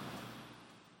otra.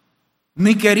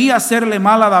 Ni quería hacerle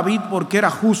mal a David porque era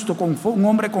justo, un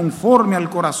hombre conforme al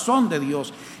corazón de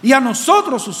Dios. Y a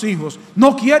nosotros, sus hijos,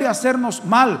 no quiere hacernos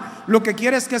mal. Lo que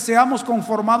quiere es que seamos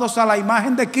conformados a la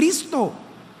imagen de Cristo,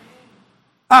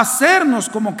 hacernos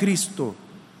como Cristo.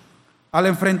 Al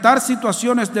enfrentar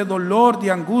situaciones de dolor,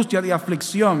 de angustia, de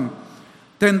aflicción,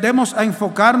 tendemos a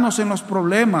enfocarnos en los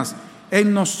problemas,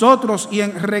 en nosotros y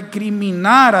en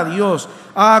recriminar a Dios,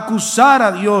 a acusar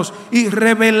a Dios y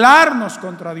rebelarnos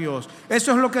contra Dios.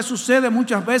 Eso es lo que sucede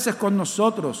muchas veces con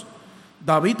nosotros.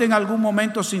 David en algún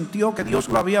momento sintió que Dios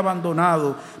lo había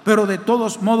abandonado, pero de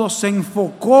todos modos se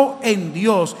enfocó en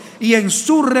Dios y en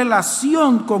su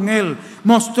relación con Él.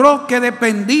 Mostró que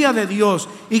dependía de Dios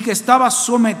y que estaba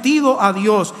sometido a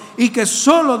Dios y que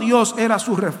solo Dios era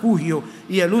su refugio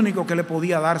y el único que le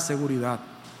podía dar seguridad.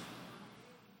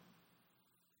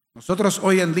 Nosotros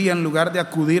hoy en día, en lugar de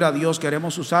acudir a Dios,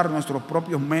 queremos usar nuestros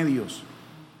propios medios.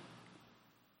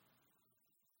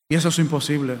 Y eso es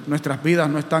imposible. Nuestras vidas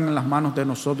no están en las manos de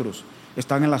nosotros,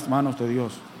 están en las manos de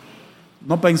Dios.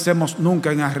 No pensemos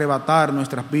nunca en arrebatar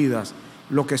nuestras vidas,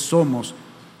 lo que somos,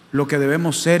 lo que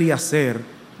debemos ser y hacer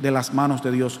de las manos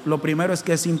de Dios. Lo primero es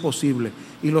que es imposible.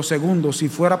 Y lo segundo, si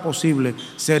fuera posible,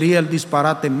 sería el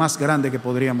disparate más grande que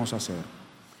podríamos hacer.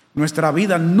 Nuestra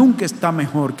vida nunca está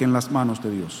mejor que en las manos de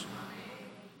Dios.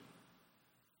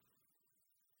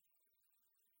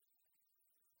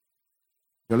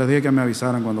 Yo les dije que me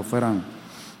avisaran cuando fueran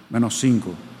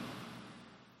 -5.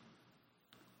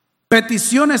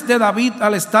 peticiones de David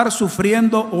al estar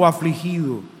sufriendo o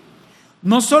afligido.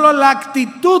 No solo la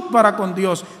actitud para con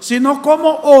Dios, sino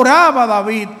cómo oraba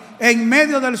David en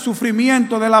medio del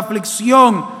sufrimiento, de la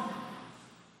aflicción,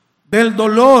 del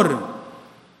dolor.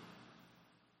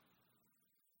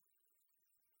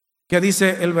 ¿Qué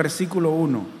dice el versículo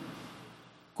 1?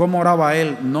 ¿Cómo oraba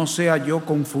él? No sea yo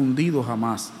confundido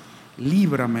jamás.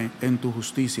 Líbrame en tu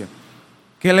justicia.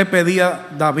 ¿Qué le pedía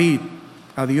David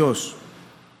a Dios?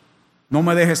 No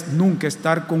me dejes nunca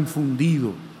estar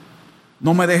confundido.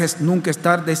 No me dejes nunca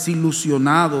estar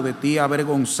desilusionado de ti,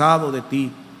 avergonzado de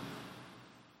ti.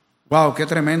 Wow, qué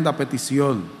tremenda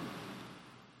petición.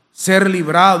 Ser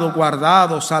librado,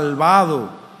 guardado, salvado.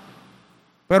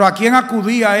 Pero ¿a quién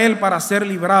acudía él para ser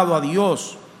librado? A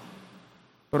Dios.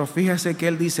 Pero fíjese que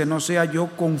él dice, no sea yo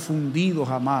confundido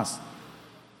jamás.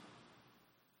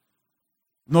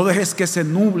 No dejes que se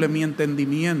nuble mi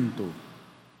entendimiento.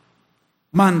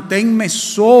 Manténme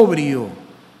sobrio,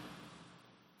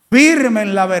 firme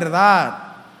en la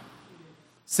verdad,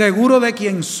 seguro de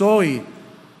quién soy,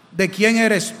 de quién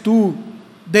eres tú,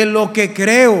 de lo que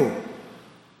creo.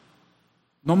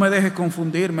 No me dejes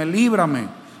confundirme, líbrame,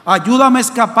 ayúdame a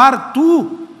escapar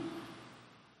tú.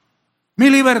 Mi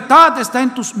libertad está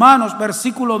en tus manos,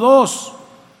 versículo 2.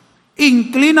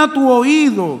 Inclina tu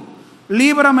oído,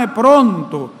 líbrame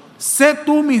pronto. Sé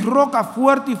tú mi roca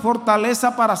fuerte y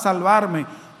fortaleza para salvarme.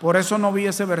 Por eso no vi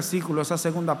ese versículo, esa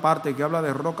segunda parte que habla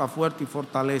de roca fuerte y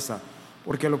fortaleza,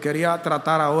 porque lo quería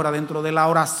tratar ahora dentro de la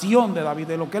oración de David,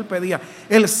 de lo que él pedía.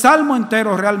 El salmo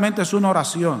entero realmente es una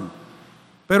oración,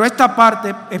 pero esta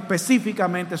parte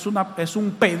específicamente es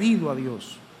un pedido a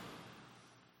Dios.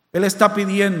 Él está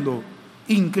pidiendo,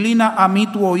 inclina a mí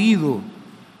tu oído,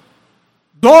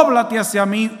 dóblate hacia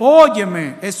mí,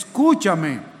 óyeme,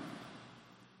 escúchame.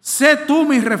 Sé tú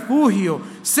mi refugio,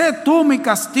 sé tú mi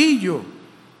castillo.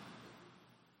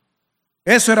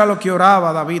 Eso era lo que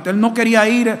oraba David. Él no quería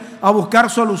ir a buscar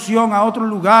solución a otro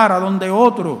lugar, a donde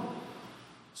otro,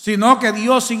 sino que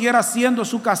Dios siguiera siendo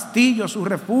su castillo, su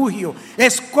refugio.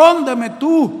 Escóndeme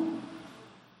tú.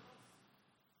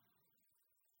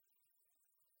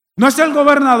 No es el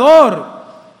gobernador,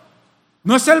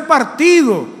 no es el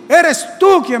partido, eres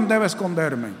tú quien debe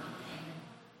esconderme.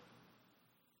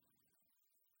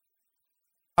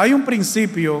 Hay un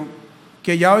principio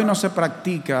que ya hoy no se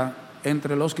practica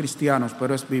entre los cristianos,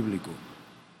 pero es bíblico.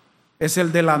 Es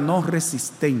el de la no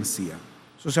resistencia.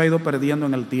 Eso se ha ido perdiendo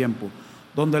en el tiempo,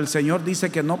 donde el Señor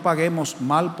dice que no paguemos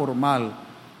mal por mal,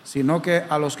 sino que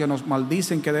a los que nos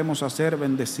maldicen que debemos hacer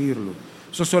bendecirlo.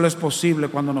 Eso solo es posible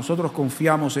cuando nosotros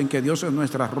confiamos en que Dios es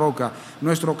nuestra roca,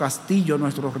 nuestro castillo,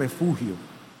 nuestro refugio.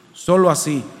 Solo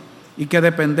así, y que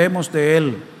dependemos de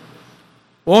Él.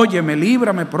 Óyeme,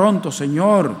 líbrame pronto,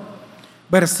 Señor.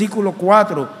 Versículo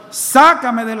 4.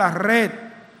 Sácame de la red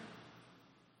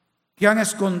que han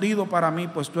escondido para mí,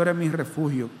 pues tú eres mi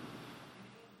refugio.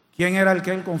 ¿Quién era el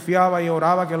que él confiaba y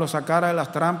oraba que lo sacara de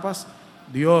las trampas?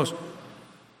 Dios.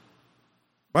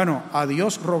 Bueno, a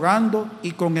Dios rogando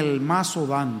y con el mazo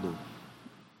dando.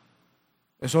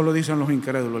 Eso lo dicen los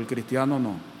incrédulos, el cristiano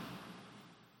no.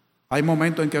 Hay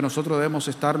momentos en que nosotros debemos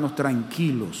estarnos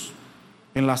tranquilos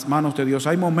en las manos de Dios.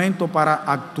 Hay momentos para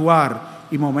actuar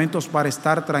y momentos para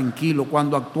estar tranquilos.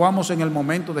 Cuando actuamos en el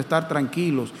momento de estar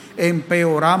tranquilos,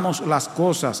 empeoramos las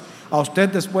cosas. A usted,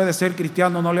 después de ser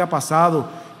cristiano, ¿no le ha pasado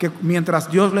que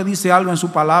mientras Dios le dice algo en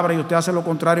su palabra y usted hace lo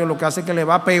contrario, lo que hace que le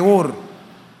va peor?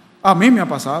 A mí me ha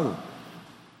pasado.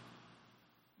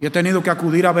 Y he tenido que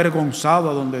acudir avergonzado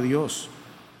a donde Dios.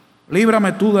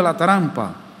 Líbrame tú de la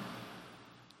trampa.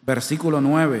 Versículo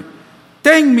 9.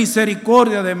 Ten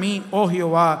misericordia de mí, oh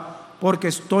Jehová, porque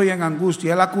estoy en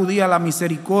angustia. Él acudía a la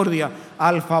misericordia,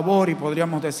 al favor y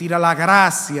podríamos decir a la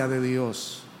gracia de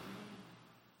Dios.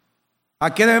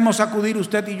 ¿A qué debemos acudir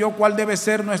usted y yo? ¿Cuál debe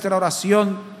ser nuestra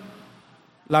oración?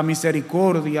 La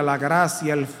misericordia, la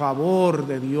gracia, el favor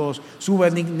de Dios, su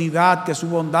benignidad, que su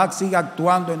bondad siga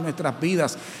actuando en nuestras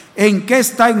vidas. ¿En qué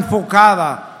está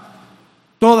enfocada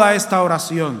toda esta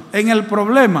oración? ¿En el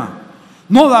problema?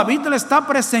 No, David le está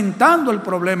presentando el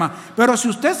problema, pero si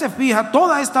usted se fija,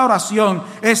 toda esta oración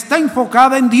está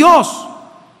enfocada en Dios.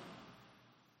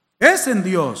 Es en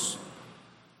Dios.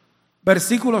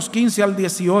 Versículos 15 al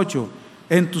 18.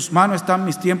 En tus manos están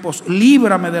mis tiempos,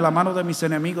 líbrame de la mano de mis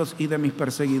enemigos y de mis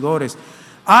perseguidores.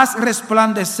 Haz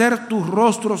resplandecer tu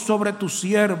rostro sobre tu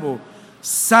siervo,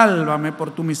 sálvame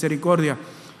por tu misericordia.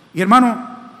 Y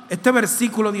hermano, este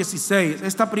versículo 16,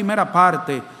 esta primera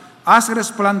parte, haz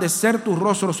resplandecer tu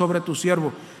rostro sobre tu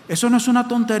siervo. Eso no es una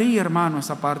tontería, hermano,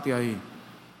 esa parte ahí.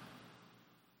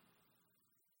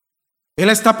 Él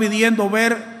está pidiendo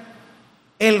ver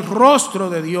el rostro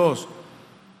de Dios,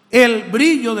 el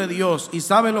brillo de Dios. ¿Y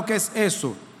sabe lo que es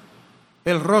eso?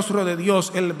 El rostro de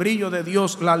Dios, el brillo de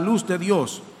Dios, la luz de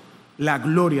Dios, la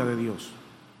gloria de Dios.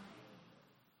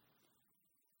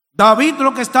 David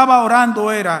lo que estaba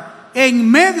orando era, en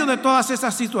medio de todas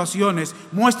esas situaciones,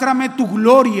 muéstrame tu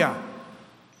gloria,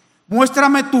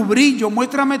 muéstrame tu brillo,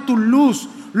 muéstrame tu luz,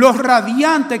 lo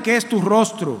radiante que es tu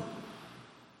rostro.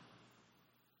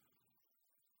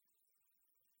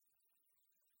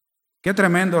 Qué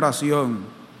tremenda oración.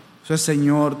 Entonces,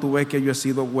 Señor, tú ves que yo he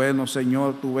sido bueno,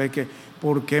 Señor, tú ves que,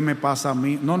 ¿por qué me pasa a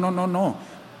mí? No.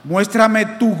 Muéstrame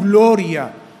tu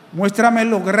gloria, muéstrame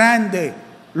lo grande,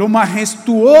 lo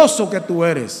majestuoso que tú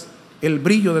eres, el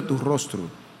brillo de tu rostro.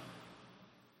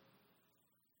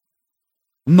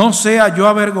 No sea yo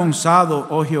avergonzado,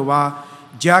 oh Jehová,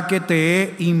 ya que te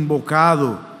he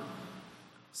invocado.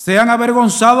 Sean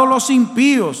avergonzados los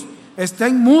impíos,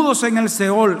 estén mudos en el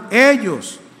Seol,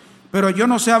 ellos. Pero yo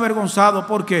no sea avergonzado,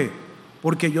 ¿por qué?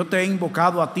 Porque yo te he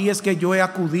invocado, a ti es que yo he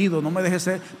acudido, no me dejes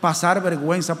pasar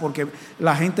vergüenza, porque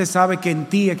la gente sabe que en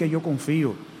ti es que yo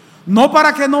confío. No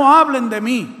para que no hablen de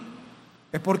mí,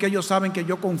 es porque ellos saben que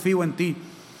yo confío en ti.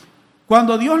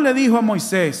 Cuando Dios le dijo a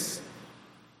Moisés,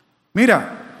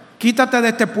 mira, quítate de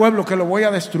este pueblo que lo voy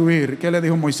a destruir, ¿qué le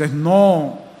dijo Moisés?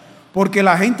 No, porque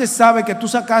la gente sabe que tú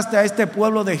sacaste a este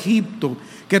pueblo de Egipto,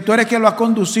 que tú eres quien lo ha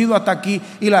conducido hasta aquí,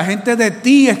 y la gente de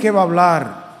ti es que va a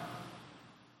hablar.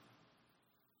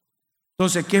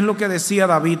 Entonces, ¿qué es lo que decía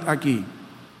David aquí?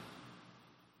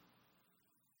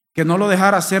 Que no lo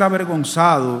dejara ser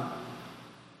avergonzado,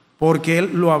 porque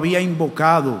él lo había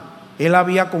invocado, él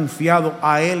había confiado,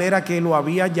 a él era que lo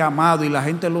había llamado y la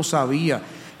gente lo sabía.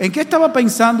 ¿En qué estaba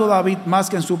pensando David más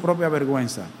que en su propia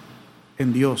vergüenza?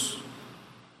 En Dios,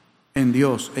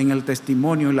 en el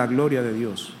testimonio y la gloria de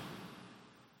Dios.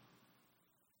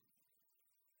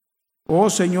 Oh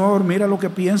Señor, mira lo que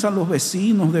piensan los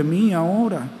vecinos de mí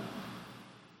ahora.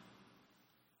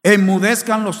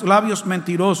 Enmudezcan los labios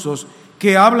mentirosos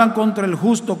que hablan contra el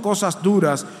justo cosas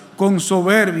duras, con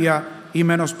soberbia y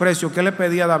menosprecio. ¿Qué le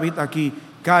pedía David aquí?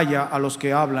 Calla a los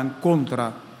que hablan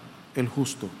contra el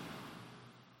justo.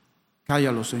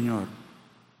 Cállalos, Señor.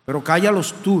 Pero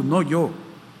cállalos tú, no yo.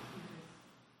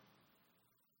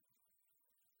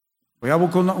 Voy a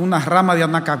buscar una rama de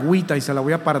anacagüita y se la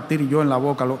voy a partir yo en la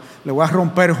boca. Le voy a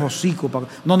romper el hocico.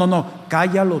 No.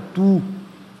 Cállalo tú.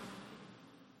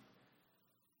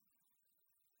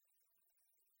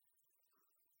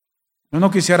 Yo no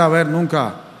quisiera ver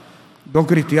nunca un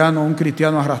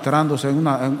cristiano arrastrándose en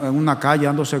una calle,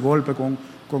 dándose golpe con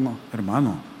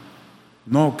hermano.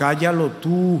 No, cállalo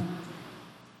tú.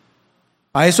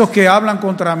 A esos que hablan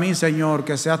contra mí, Señor,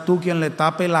 que seas tú quien le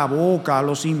tape la boca a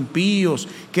los impíos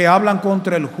que hablan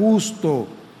contra el justo.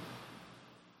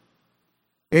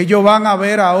 Ellos van a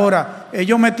ver ahora,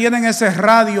 ellos me tienen ese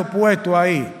radio puesto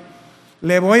ahí.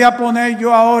 Le voy a poner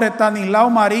yo ahora Estanislao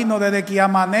Marino desde que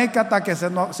amanezca hasta que se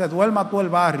duerma todo el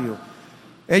barrio.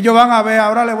 Ellos van a ver,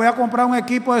 ahora le voy a comprar un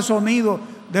equipo de sonido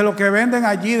de lo que venden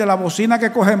allí, de la bocina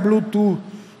que cogen Bluetooth.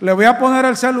 Le voy a poner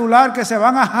el celular que se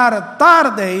van a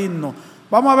hartar de himno.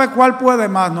 Vamos a ver cuál puede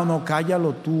más. No,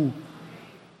 cállalo tú.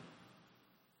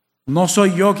 No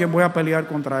soy yo quien voy a pelear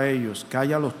contra ellos.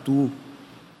 Cállalos tú.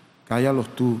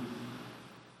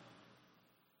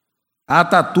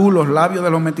 Ata tú los labios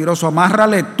de los mentirosos,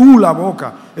 amárrale tú la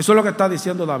boca. Eso es lo que está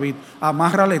diciendo David,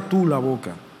 amárrale tú la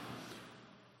boca.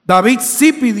 David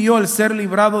sí pidió el ser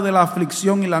librado de la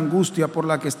aflicción y la angustia por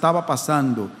la que estaba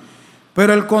pasando,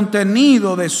 pero el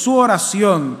contenido de su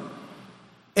oración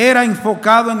era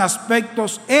enfocado en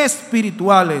aspectos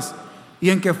espirituales y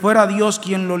en que fuera Dios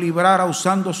quien lo librara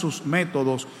usando sus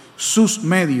métodos, sus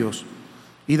medios.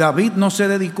 Y David no se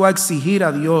dedicó a exigir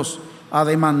a Dios, a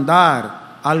demandar.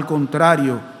 Al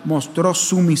contrario, mostró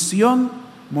sumisión,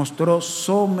 mostró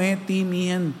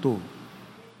sometimiento.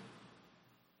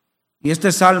 Y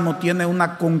este salmo tiene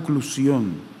una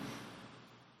conclusión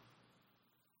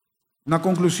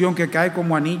que cae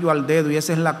como anillo al dedo, y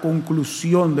esa es la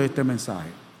conclusión de este mensaje.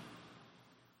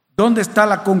 ¿Dónde está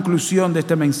la conclusión de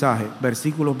este mensaje?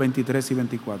 Versículos 23 y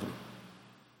 24.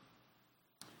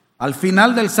 Al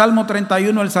final del Salmo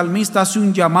 31, el salmista hace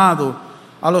un llamado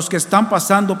a los que están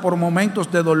pasando por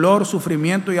momentos de dolor,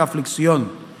 sufrimiento y aflicción.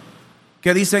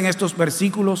 ¿Qué dicen estos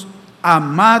versículos?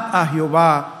 Amad a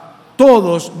Jehová,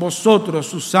 todos vosotros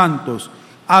sus santos.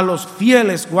 A los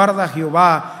fieles guarda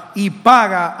Jehová y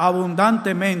paga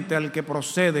abundantemente al que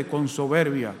procede con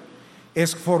soberbia.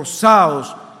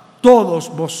 Esforzaos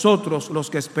todos vosotros los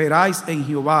que esperáis en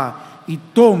Jehová y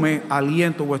tome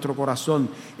aliento vuestro corazón.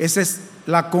 Esa es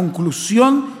la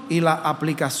conclusión y la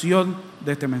aplicación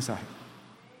de este mensaje.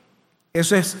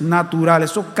 Eso es natural,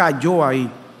 eso cayó ahí.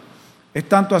 Es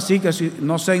tanto así que,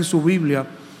 no sé en su Biblia,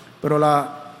 pero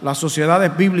las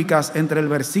sociedades bíblicas entre el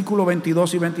versículo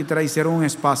 22 y 23 hicieron un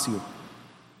espacio.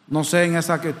 No sé en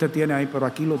esa que usted tiene ahí, pero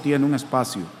aquí lo tiene, un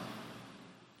espacio.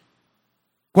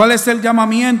 ¿Cuál es el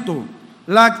llamamiento?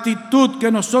 La actitud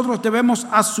que nosotros debemos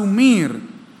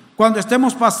asumir cuando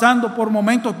estemos pasando por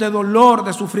momentos de dolor,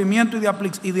 de sufrimiento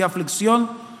y de aflicción.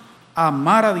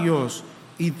 Amar a Dios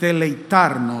y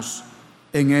deleitarnos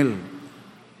en Él.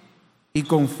 Y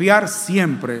confiar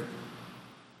siempre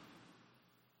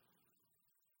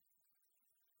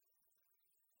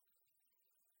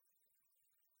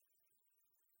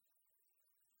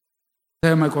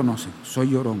ustedes me conocen,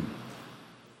 soy llorón.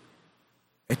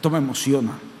 Esto me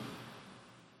emociona.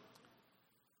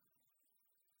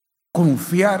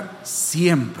 Confiar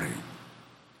siempre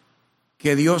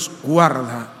que Dios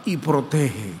guarda y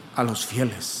protege a los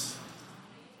fieles.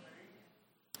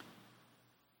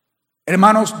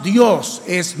 Hermanos, Dios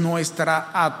es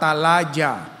nuestra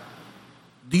atalaya.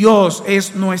 Dios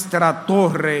es nuestra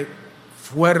torre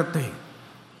fuerte.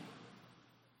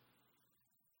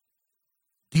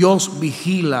 Dios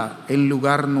vigila el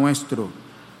lugar nuestro.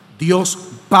 Dios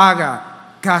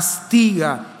paga,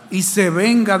 castiga y se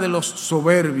venga de los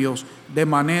soberbios de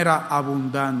manera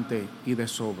abundante y de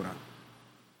sobra.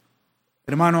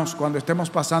 Hermanos, cuando estemos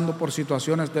pasando por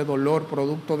situaciones de dolor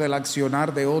producto del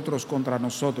accionar de otros contra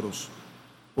nosotros,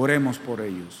 oremos por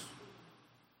ellos.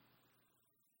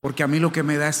 Porque a mí lo que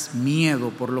me da es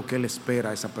miedo por lo que Él espera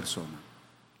a esa persona.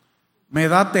 Me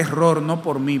da terror no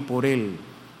por mí, por Él,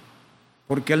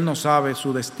 porque Él no sabe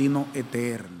su destino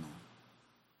eterno.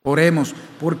 Oremos,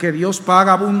 porque Dios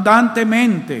paga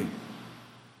abundantemente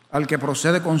al que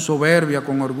procede con soberbia,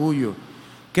 con orgullo.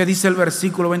 ¿Qué dice el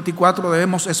versículo 24?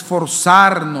 Debemos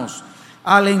esforzarnos,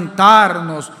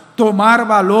 alentarnos, tomar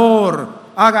valor,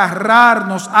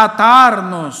 agarrarnos,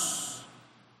 atarnos.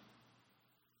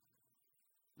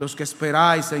 Los que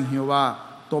esperáis en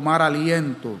Jehová, tomar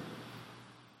aliento,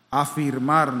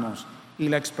 afirmarnos. Y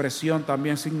la expresión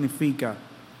también significa,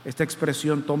 esta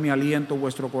expresión tome aliento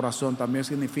vuestro corazón, también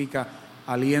significa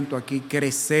aliento aquí,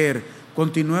 crecer.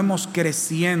 Continuemos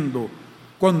creciendo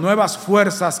con nuevas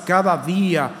fuerzas cada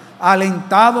día,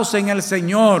 alentados en el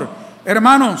Señor.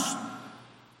 Hermanos,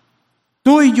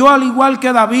 tú y yo, al igual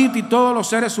que David y todos los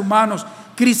seres humanos,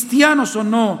 cristianos o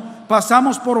no,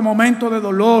 pasamos por momentos de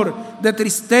dolor, de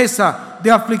tristeza,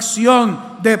 de aflicción,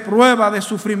 de prueba, de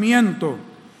sufrimiento.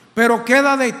 Pero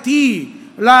queda de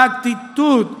ti la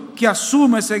actitud que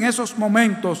asumes en esos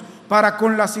momentos para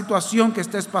con la situación que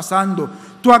estés pasando.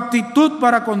 Tu actitud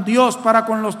para con Dios, para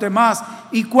con los demás.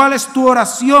 ¿Y cuál es tu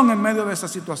oración en medio de esa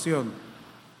situación?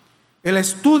 El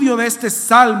estudio de este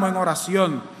salmo en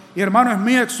oración. Y hermano, es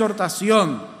mi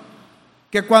exhortación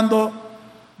que cuando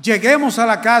lleguemos a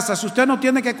la casa, si usted no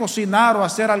tiene que cocinar o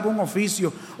hacer algún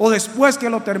oficio, o después que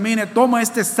lo termine, toma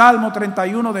este Salmo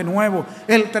 31 de nuevo,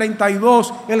 el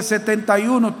 32, el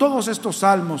 71, todos estos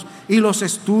salmos y los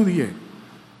estudie.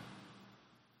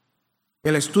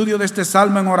 El estudio de este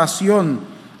salmo en oración,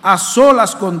 a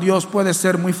solas con Dios, puede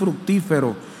ser muy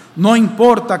fructífero. No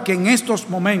importa que en estos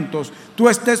momentos tú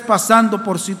estés pasando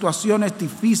por situaciones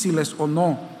difíciles o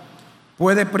no.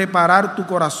 Puede preparar tu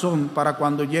corazón para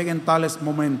cuando lleguen tales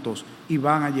momentos, y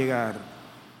van a llegar.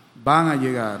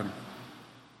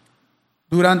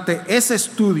 Durante ese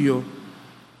estudio,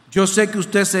 yo sé que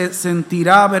usted se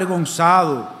sentirá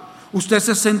avergonzado, usted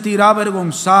se sentirá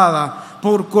avergonzada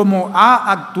por cómo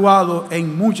ha actuado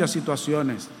en muchas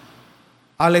situaciones.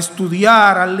 Al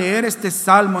estudiar, al leer este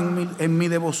salmo en mi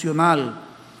devocional,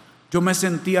 yo me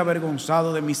sentí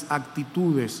avergonzado de mis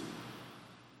actitudes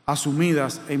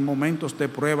asumidas en momentos de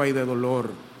prueba y de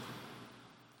dolor.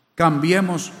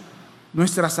 Cambiemos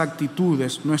nuestras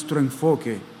actitudes, nuestro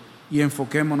enfoque, y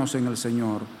enfoquémonos en el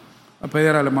Señor. Voy a pedir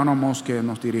al hermano Amos que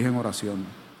nos dirija en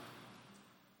oración.